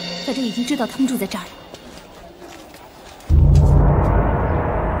反正已经知道他们住在这儿了。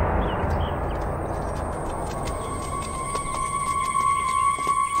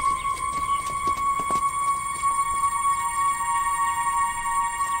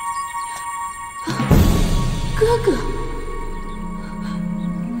哥哥，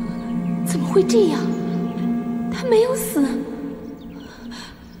怎么会这样？他没有死。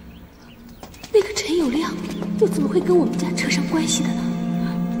那个陈有亮又怎么会跟我们家扯上关系的呢？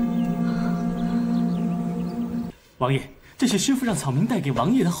王爷，这是师父让草民带给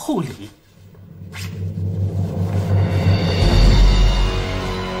王爷的厚礼。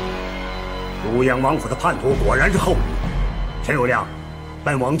汝阳王府的叛徒果然是厚礼，陈有亮，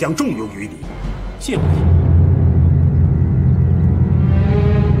本王将重用于你。谢王爷。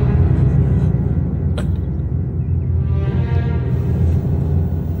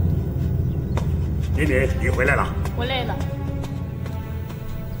敏敏，你回来了。我累了。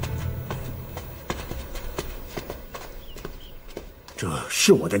这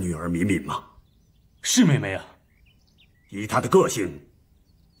是我的女儿敏敏吗？是妹妹啊。以她的个性，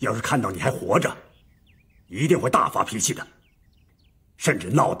要是看到你还活着，一定会大发脾气的，甚至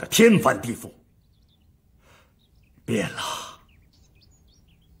闹得天翻地覆。变了，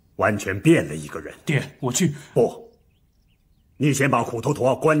完全变了一个人。爹，我去。不，你先把苦头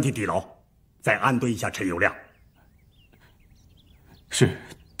陀关进地牢，再安顿一下陈有亮。是，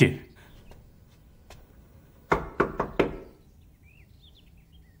爹。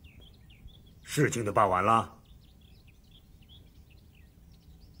事情都办完了，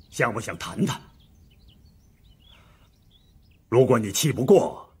想不想谈谈？如果你气不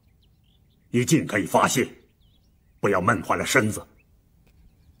过，你尽可以发泄，不要闷坏了身子。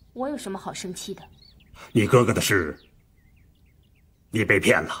我有什么好生气的？你哥哥的事，你被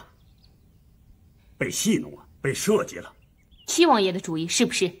骗了，被戏弄了，被设计了。七王爷的主意是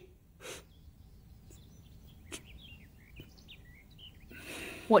不是？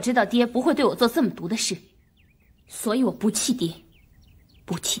我知道爹不会对我做这么毒的事，所以我不气爹，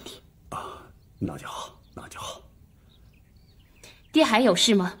不气爹。啊，那就好，那就好。爹还有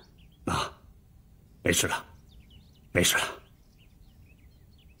事吗？啊，没事了，没事了。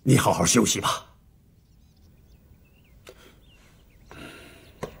你好好休息吧。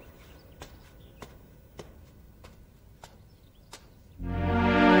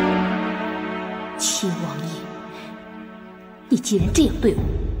七王爷，你既然这样对我，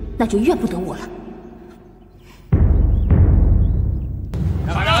那就怨不得我了。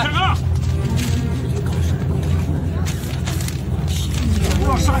大家等着！不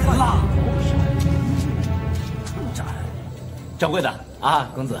要杀人了！掌柜的啊，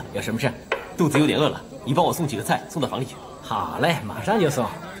公子有什么事？肚子有点饿了，你帮我送几个菜送到房里去。好嘞，马上就送。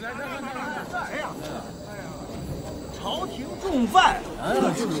朝廷重犯，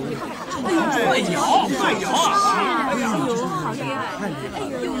范瑶，范瑶啊！哎呦，好厉害！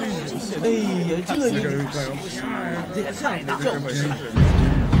哎呀，这太大了！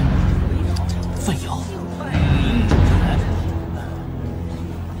范瑶，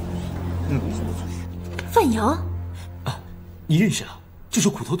范瑶啊，你认识啊？就是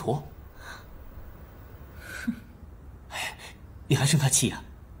苦头陀。你还生他气啊？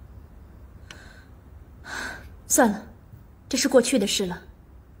算了，这是过去的事了。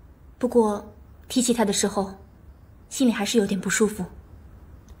不过提起他的时候，心里还是有点不舒服。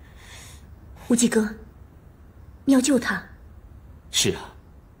无忌哥，你要救他。是啊，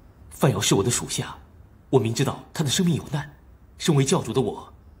范瑶是我的属下，我明知道他的生命有难，身为教主的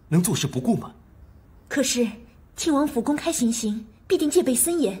我，能坐视不顾吗？可是庆王府公开行刑，必定戒备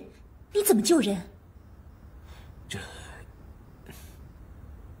森严，你怎么救人？这，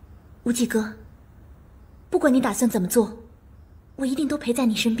无忌哥，不管你打算怎么做，我一定都陪在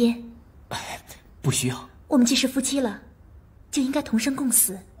你身边。不需要。我们既是夫妻了，就应该同生共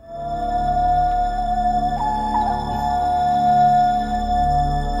死。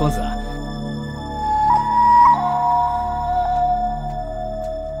公子，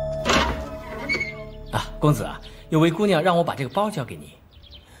啊，公子啊，有位姑娘让我把这个包交给你。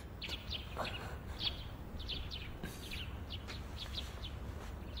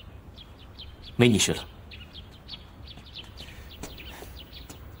没你事了。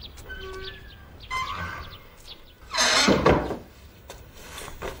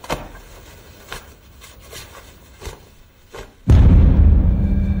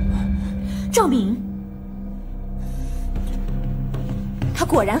赵敏，他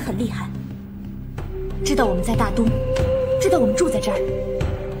果然很厉害，知道我们在大都，知道我们住在这儿，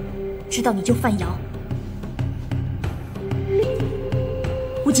知道你救范瑶。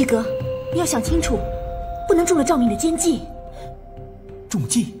无无忌哥，你要想清楚，不能中了赵敏的奸计。中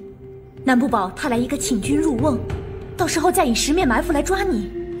计？难不保他来一个请君入瓮，到时候再以十面埋伏来抓你。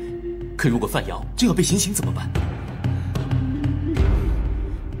可如果范瑶真要被行刑怎么办？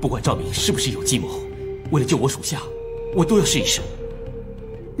不管赵敏是不是有计谋，为了救我属下，我都要试一试。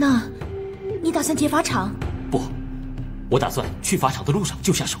那，你打算劫法场？不，我打算去法场的路上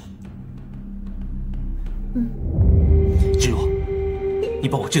就下手。芷若，你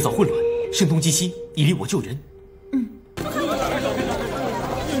帮我制造混乱，声东击西，以利我救人。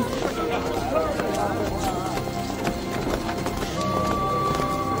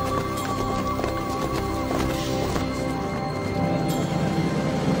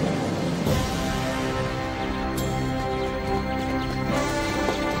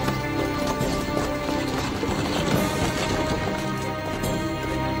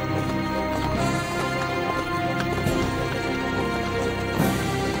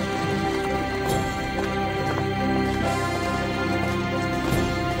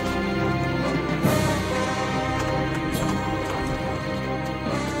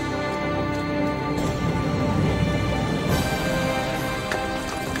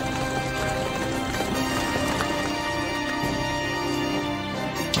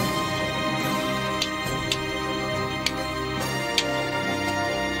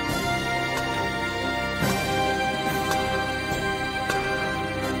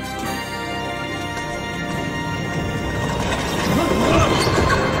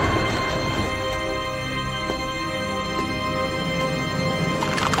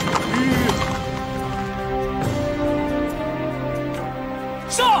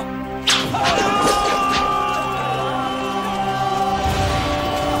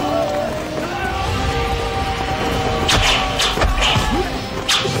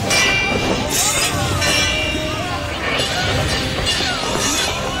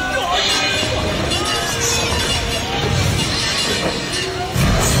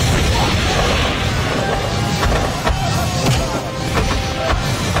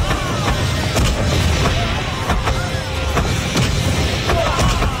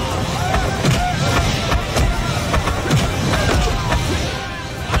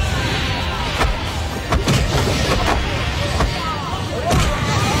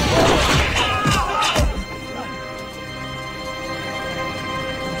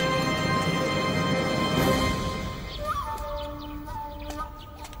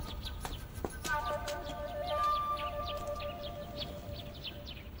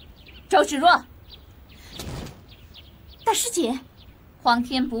周芷若，大师姐，皇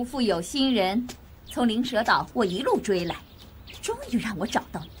天不负有心人，从灵蛇岛我一路追来，终于让我找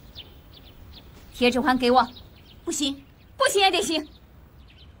到你。铁指环给我。不行，不行也得行。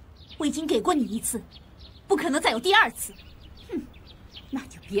我已经给过你一次，不可能再有第二次。哼，那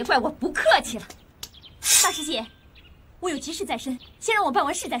就别怪我不客气了。大师姐，我有急事在身，先让我办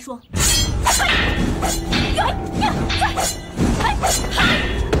完事再说。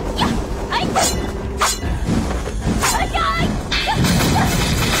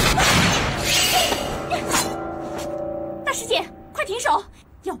大师姐，快停手，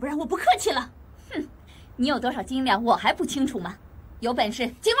要不然我不客气了。哼，你有多少斤两我还不清楚吗？有本事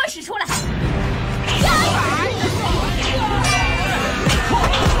尽管使出来！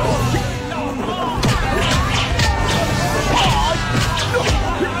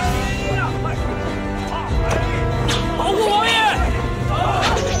保护王爷！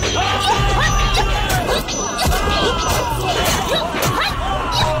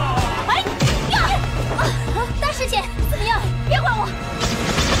大师姐，怎么样？别管我！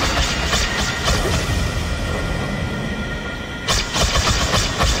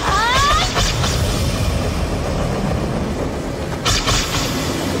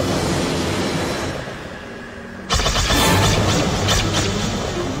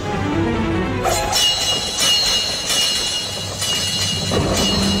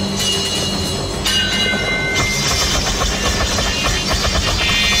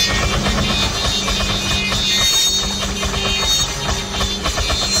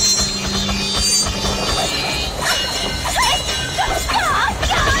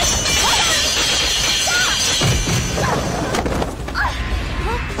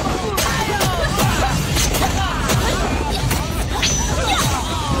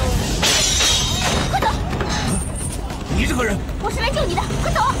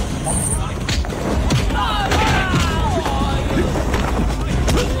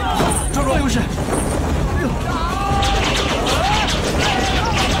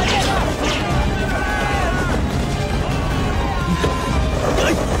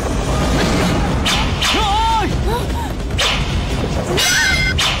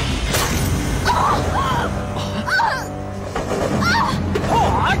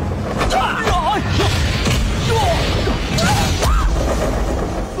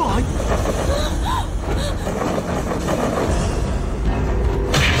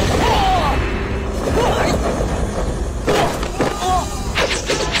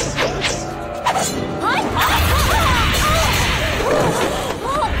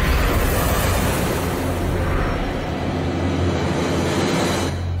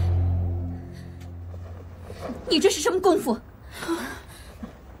你这是什么功夫？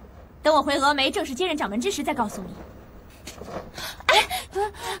等我回峨眉正式接任掌门之时再告诉你。哎，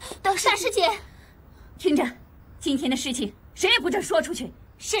大师姐，听着，今天的事情谁也不准说出去。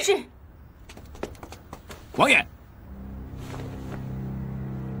是。王爷。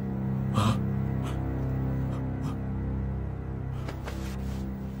啊！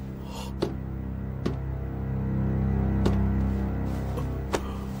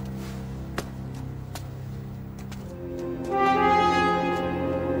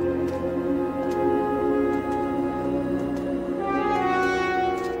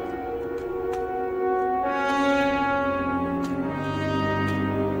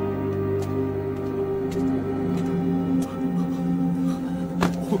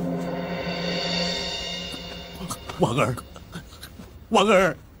婉儿，婉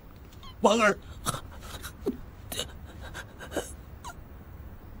儿，婉儿，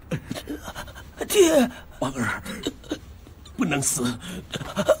爹，婉儿，不能死，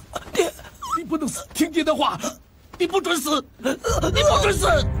爹，你不能死，听爹的话，你不准死，你不准死，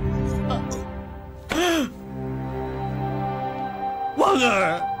婉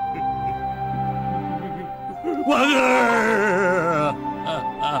儿，婉儿。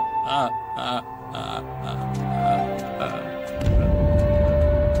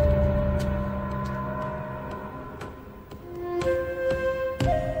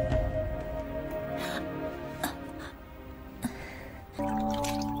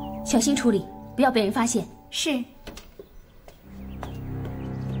小心处理，不要被人发现。是。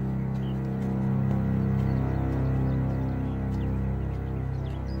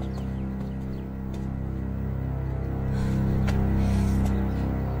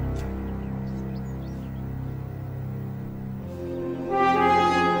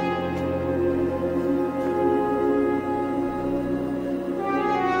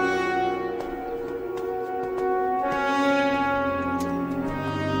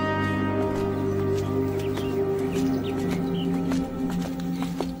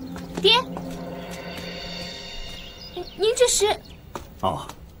啊，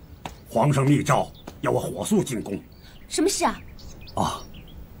皇上密诏要我火速进宫。什么事啊？啊，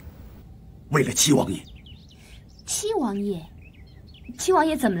为了七王爷。七王爷？七王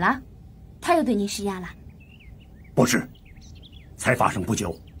爷怎么了？他又对您施压了？不是，才发生不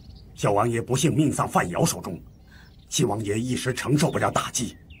久，小王爷不幸命丧范瑶手中，七王爷一时承受不了打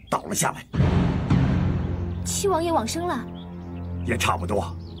击，倒了下来。七王爷往生了？也差不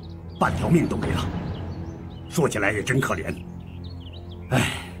多，半条命都没了。说起来也真可怜。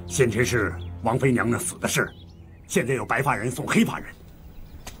哎，先前是王妃娘娘死的事，现在有白发人送黑发人。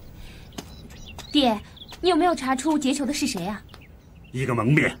爹，你有没有查出劫囚的是谁啊？一个蒙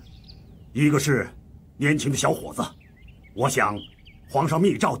面，一个是年轻的小伙子。我想，皇上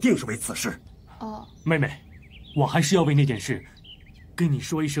密诏定是为此事。哦，妹妹，我还是要为那件事跟你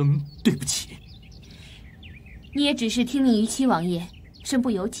说一声对不起。你也只是听命于七王爷，身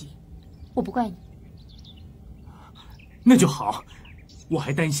不由己，我不怪你。那就好。我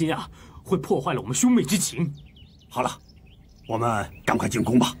还担心啊，会破坏了我们兄妹之情。好了，我们赶快进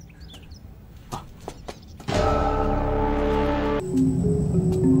宫吧。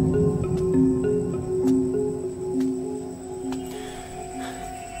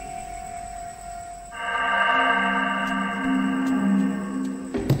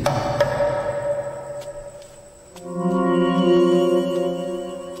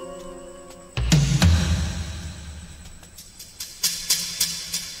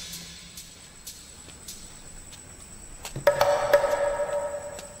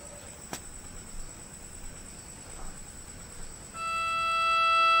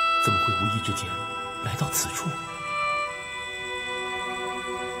怎么会无意之间来到此处？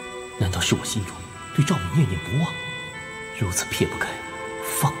难道是我心中对赵敏念念不忘，如此撇不开，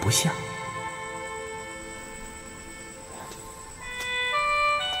放不下？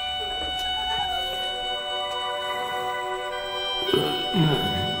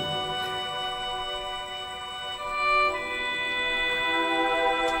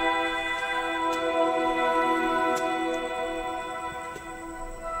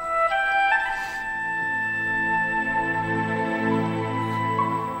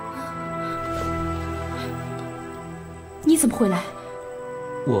你怎么会来？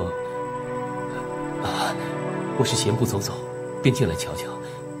我是闲步走走，便进来瞧瞧，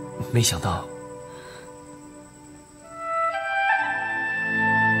没想到。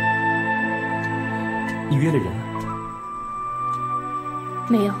你约了人了？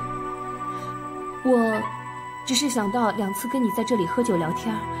没有，我只是想到2次跟你在这里喝酒聊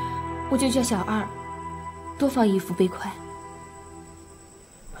天，我就叫小二多放一副杯筷。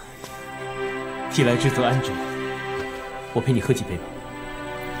既来之则安之，我陪你喝几杯吧。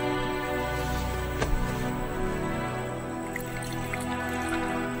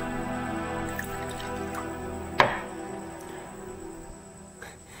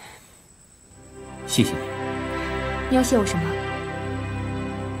谢谢你。你要谢我什么？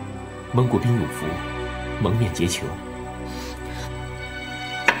蒙古兵弩服，蒙面结球。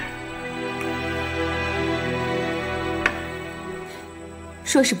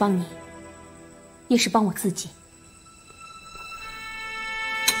说是帮你，也是帮我自己。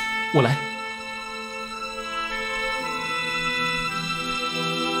我来。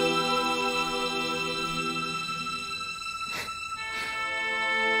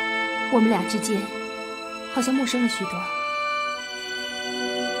我们俩之间好像陌生了许多。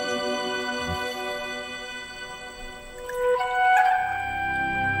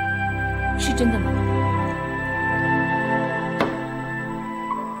是真的吗？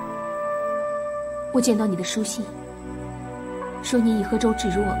我见到你的书信，说你已和周芷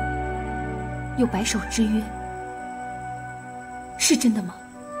若有白首之约，是真的吗？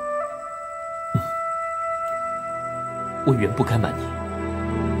我原不该瞒你。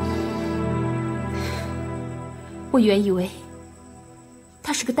我原以为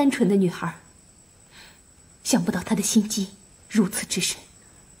她是个单纯的女孩，想不到她的心机如此之深。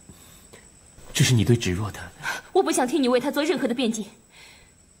这是你对芷若的……我不想听你为她做任何的辩解。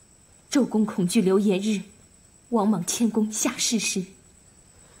周公恐惧流言日，王莽谦恭下士时。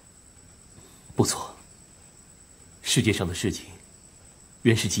不错，世界上的事情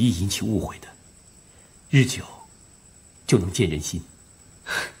原是极易引起误会的，日久就能见人心。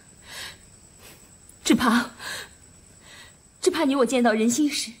只怕你我见到人心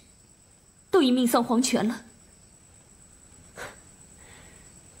时，都已命丧黄泉了。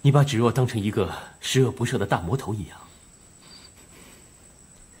你把芷若当成一个十恶不赦的大魔头一样。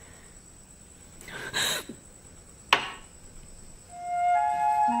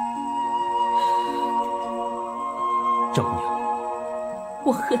赵姑娘，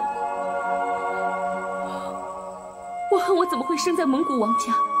我恨我怎么会生在蒙古王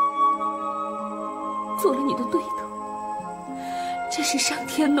家，做了你的对头，真是伤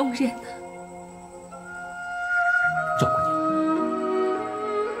天弄人啊！赵姑娘，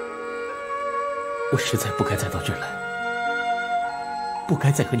我实在不该再到这儿来，不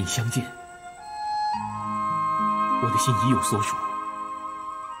该再和你相见。我的心已有所属，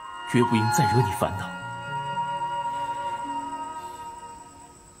绝不应再惹你烦恼。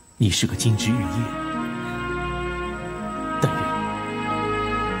你是个金枝玉叶，但愿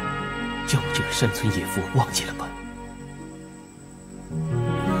叫我这个山村野妇忘记了吧。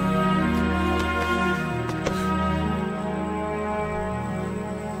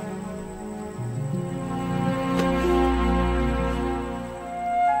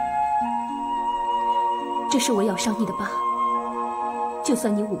这是我咬伤你的疤，就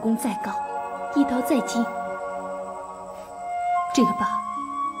算你武功再高，一刀再精，这个疤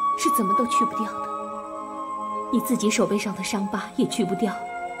是怎么都去不掉的。你自己手背上的伤疤也去不掉，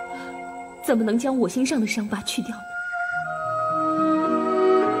怎么能将我心上的伤疤去掉呢？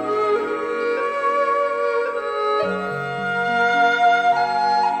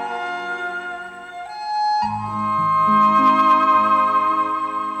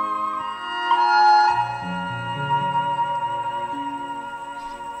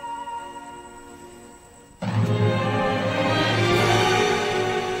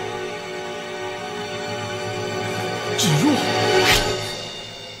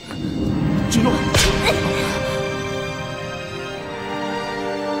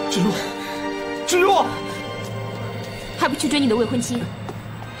还不去追你的未婚妻？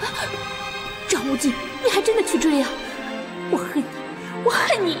赵无忌，你还真的去追啊！我恨你，我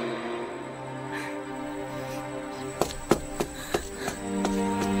恨你！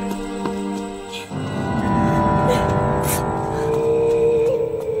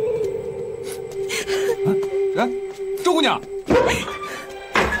周姑娘，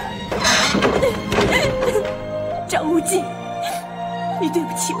赵无忌，你对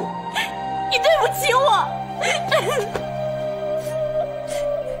不起我，你对不起我。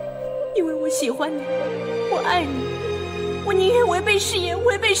因为我喜欢你，我爱你，我宁愿违背誓言，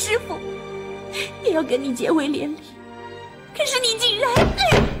违背师父，也要跟你结为连理。可是你竟然，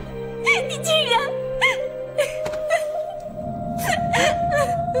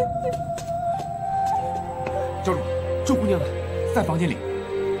周姑娘呢？在房间里。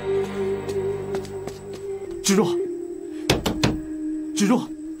芷若，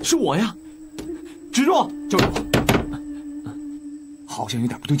是我呀！芷若，教主，好像有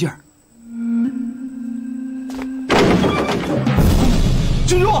点不对劲儿。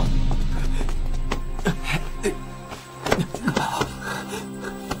芷若，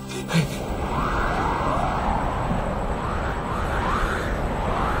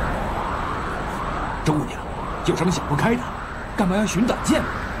干嘛要寻短见？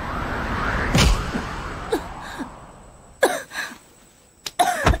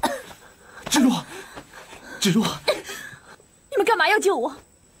芷若，你们干嘛要救我？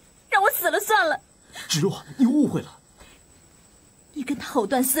让我死了算了。芷若，你误会了。你跟他藕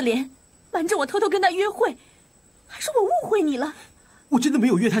断丝连，瞒着我偷偷跟他约会，还说我误会你了。我真的没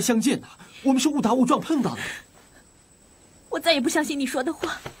有约他相见呐，我们是误打误撞碰到的。我再也不相信你说的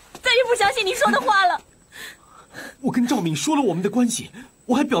话，再也不相信你说的话了。我跟赵敏说了我们的关系，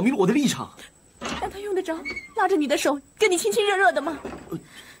我还表明了我的立场。但他用得着拉着你的手跟你亲亲热热的吗？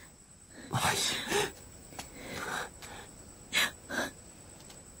哎呀，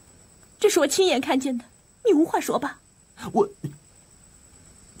这是我亲眼看见的，你无话说吧？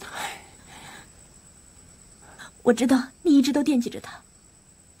我知道你一直都惦记着他，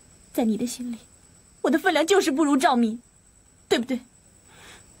在你的心里，我的分量就是不如赵敏，对不对？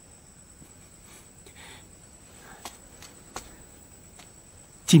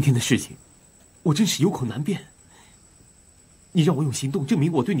今天的事情，我真是有口难辩。你让我用行动证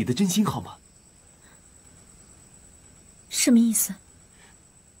明我对你的真心，好吗？什么意思？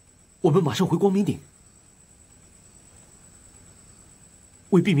我们马上回光明顶。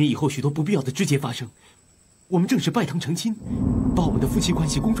为避免以后许多不必要的枝节发生，我们正式拜堂成亲，把我们的夫妻关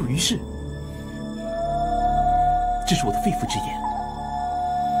系公诸于世。这是我的肺腑之言。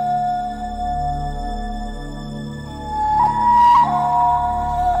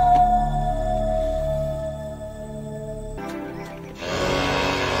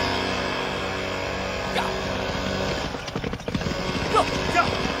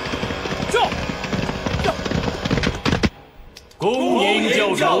恭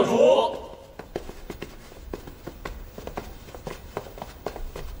迎教主。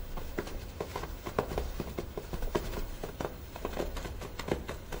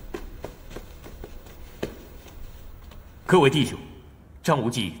各位弟兄，张无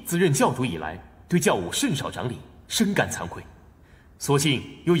忌自任教主以来，对教务甚少掌理，深感惭愧。所幸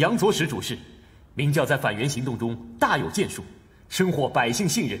有杨左使主事，明教在反袁行动中大有建树，深获百姓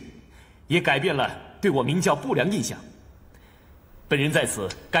信任，也改变了对我明教不良印象。本人在此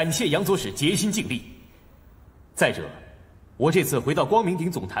感谢杨左使竭心尽力。再者，我这次回到光明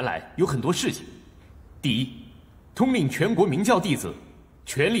顶总坛来，有很多事情。第一，通令全国明教弟子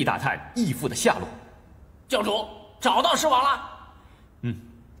全力打探义父的下落。教主找到尸王了。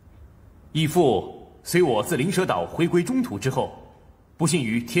义父随我自灵蛇岛回归中土之后，不幸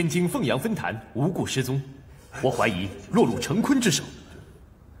于天津凤阳分坛无故失踪，我怀疑落入成昆之手。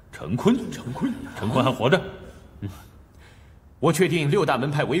成昆还活着？我确定六大门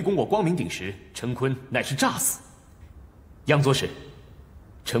派围攻我光明顶时，成昆乃是诈死。杨左使，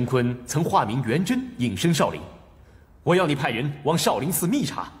成昆曾化名元真，隐身少林，我要你派人往少林寺密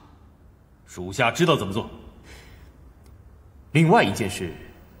查。属下知道怎么做。另外一件事，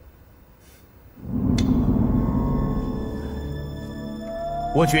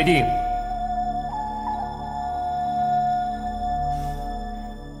我决定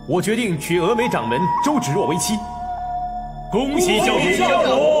娶峨眉掌门周芷若为妻。恭喜教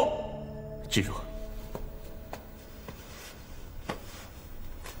主！芷若，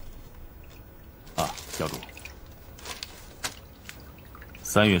教主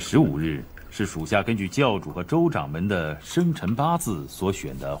，3月15日是属下根据教主和周掌门的生辰八字所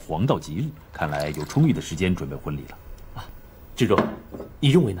选的黄道吉日，看来有充裕的时间准备婚礼了。芷若，你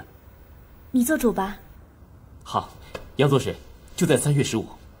认为呢？你做主吧。好，杨左使，就在3月15。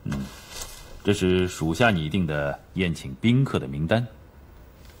这是属下拟定的宴请宾客的名单。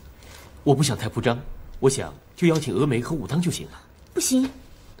我不想太铺张，我想就邀请峨眉和武当就行了。不行，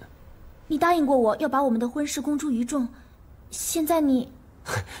你答应过我要把我们的婚事公诸于众，现在你……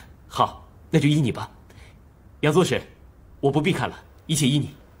好，那就依你吧。杨左使，我不必看了，一切依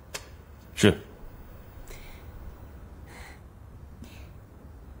你。是。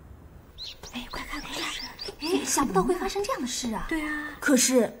哎，快看！想不到会发生这样的事啊！对啊，可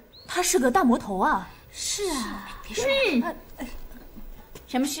是他是个大魔头啊！是啊，别说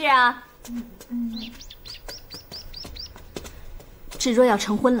什么事啊？芷若要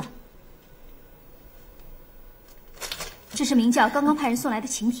成婚了，这是明教刚刚派人送来的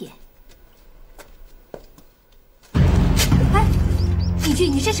请帖。哎，李俊，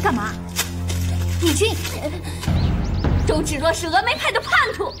你这是干嘛？李俊，周芷若是峨眉派的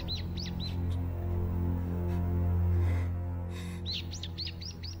叛徒。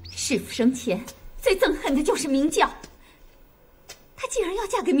弑父生前最憎恨的就是明教，她竟然要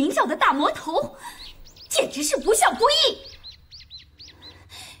嫁给明教的大魔头，简直是不孝不义！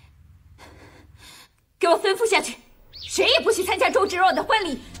给我吩咐下去，谁也不许参加周芷若的婚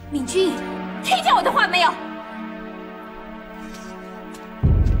礼。敏君，听见我的话没有？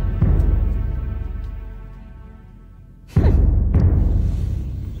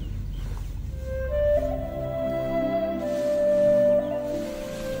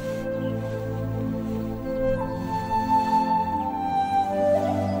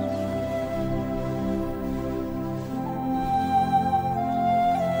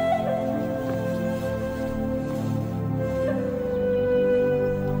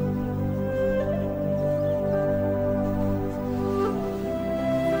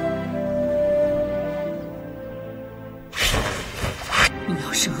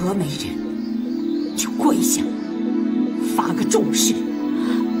是峨眉人，就跪下，发个重誓。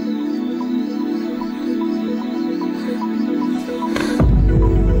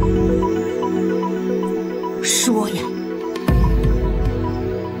说呀！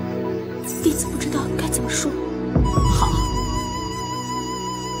弟子不知道该怎么说。好，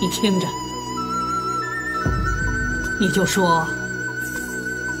你听着，你就说，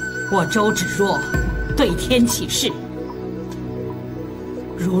我周芷若对天起誓，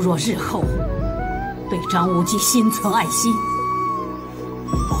如若日后对张无忌心存爱心，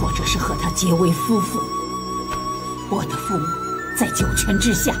或者是和他结为夫妇，我的父母在九泉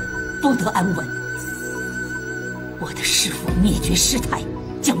之下不得安稳，我的师父灭绝师太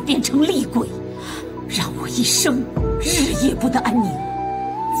将变成厉鬼，让我一生日夜不得安宁。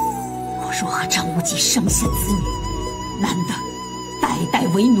我若和张无忌生下子女，男的代代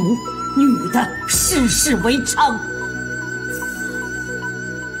为奴，女的世世为娼。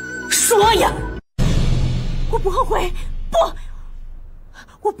说呀！我不后悔，不，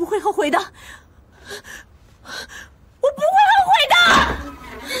我不会后悔的，我不会后悔的。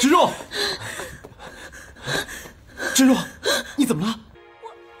芷若，芷若，你怎么了？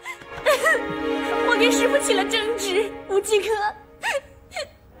我跟师父起了争执，无忌哥，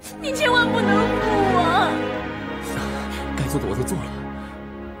你千万不能负我。该做的我都做了，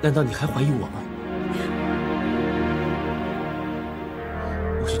难道你还怀疑我吗？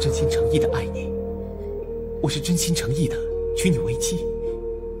我是真心诚意的爱你，我是真心诚意的娶你为妻，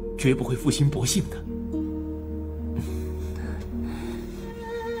绝不会负心薄幸的。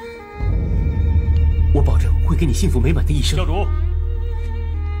我保证会给你幸福美满的一生。教主，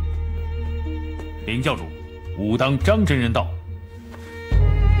林教主，武当张真人到。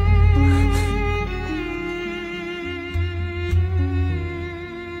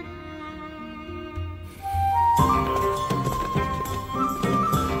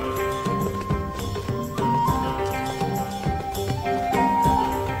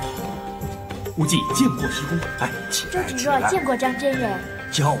无忌见过师公。哎，起周来，芷若见过张真人。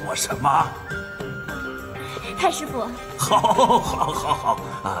叫我什么？太师傅。好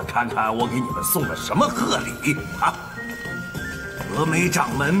啊！看看我给你们送了什么贺礼啊！峨眉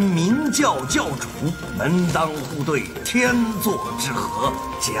掌门明教教主，门当户对，天作之合，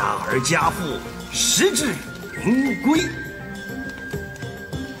家儿家父，实至名归。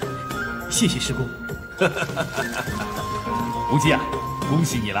谢谢师公。无忌啊，恭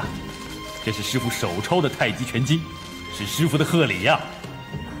喜你了！这是师傅手抄的太极拳经，是师傅的贺礼呀！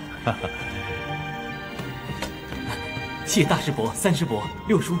谢大师伯、三师伯、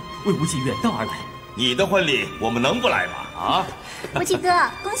六叔为无忌远道而来。你的婚礼我们能不来吗？啊！无忌哥，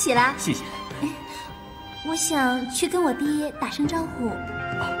恭喜啦！谢谢。我想去跟我爹打声招呼。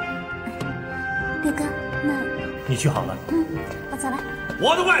爹哥，那你去好了。我走了。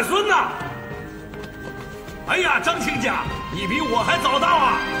我的外孙呢？哎呀，张亲家，你比我还早到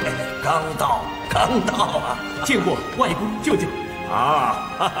啊！刚到啊！见过外公舅舅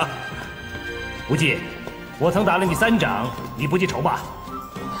啊！无忌，我曾打了你3掌，你不记仇吧？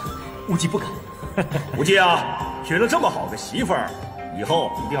无忌不敢。无忌啊，娶了这么好的媳妇儿，以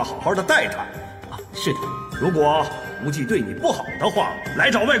后一定要好好的待她。啊，是的。如果无忌对你不好的话，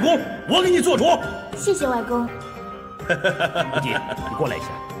来找外公，我给你做主。谢谢外公。无忌，你过来一下。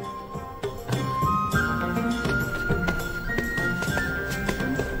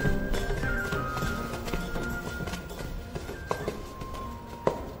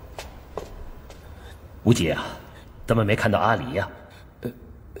无忌啊，怎么没看到阿离呀？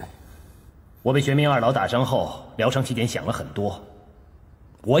我被玄冥二老打伤后，疗伤期间想了很多，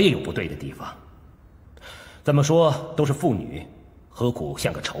我也有不对的地方。怎么说都是父女，何苦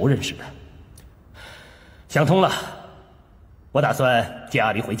像个仇人似的？想通了，我打算接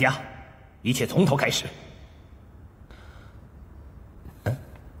阿离回家，一切从头开始。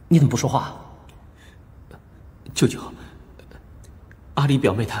你怎么不说话？舅舅，阿离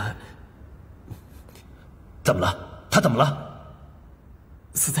表妹她怎么了？她怎么了？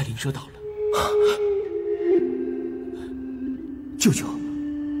死在灵蛇岛了。舅舅，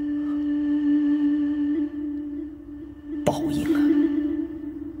报应啊！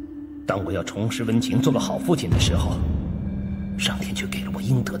当我要重拾温情，做个好父亲的时候，上天却给了我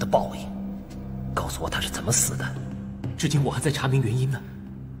应得的报应，告诉我他是怎么死的。至今我还在查明原因呢。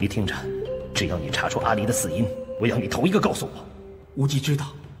你听着，只要你查出阿离的死因，我要你头一个告诉我。无忌知道。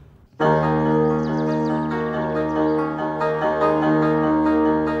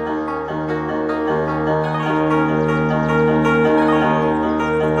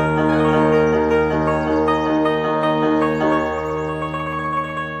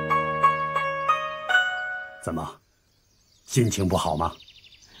怎么，心情不好吗？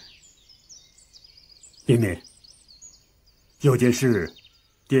敏敏，有件事，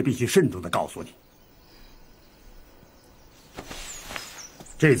爹必须慎重地告诉你。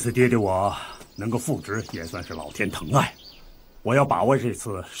这次爹对我能够复职，也算是老天疼爱。我要把握这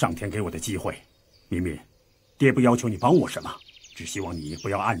次上天给我的机会。敏敏，爹不要求你帮我什么，只希望你不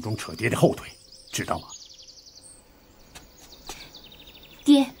要暗中扯爹的后腿，知道吗？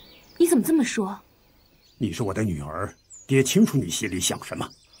爹，你怎么这么说？你是我的女儿，爹清楚你心里想什么。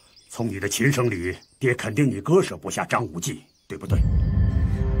从你的琴声里，爹肯定你割舍不下张无忌，对不对？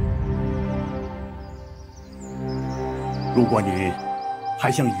如果你还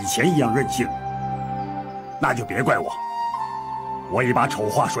像以前一样任性，那就别怪我。我已把丑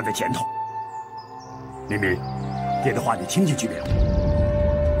话说在前头。敏敏，爹的话你听进去没有？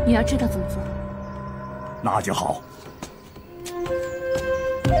女儿知道怎么做。那就好。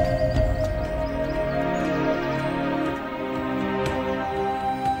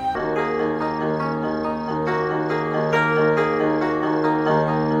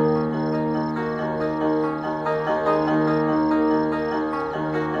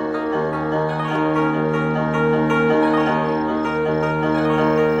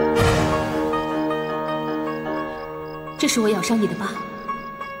这是我咬伤你的疤，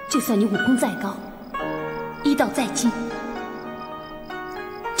就算你武功再高，医道再精，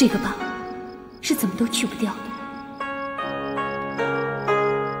这个疤是怎么都去不掉的。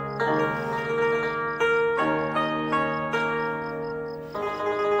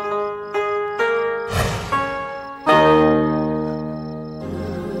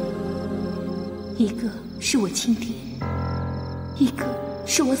一个是我亲爹，一个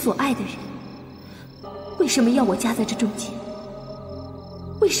是我所爱的人。为什么要我夹在这中间？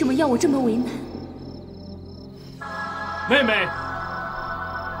为什么要我这么为难？妹妹，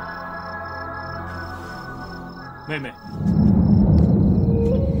妹妹，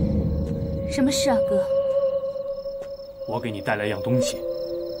什么事啊，哥？我给你带来一样东西。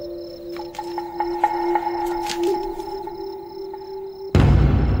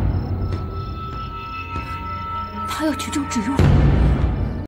他要取周芷若。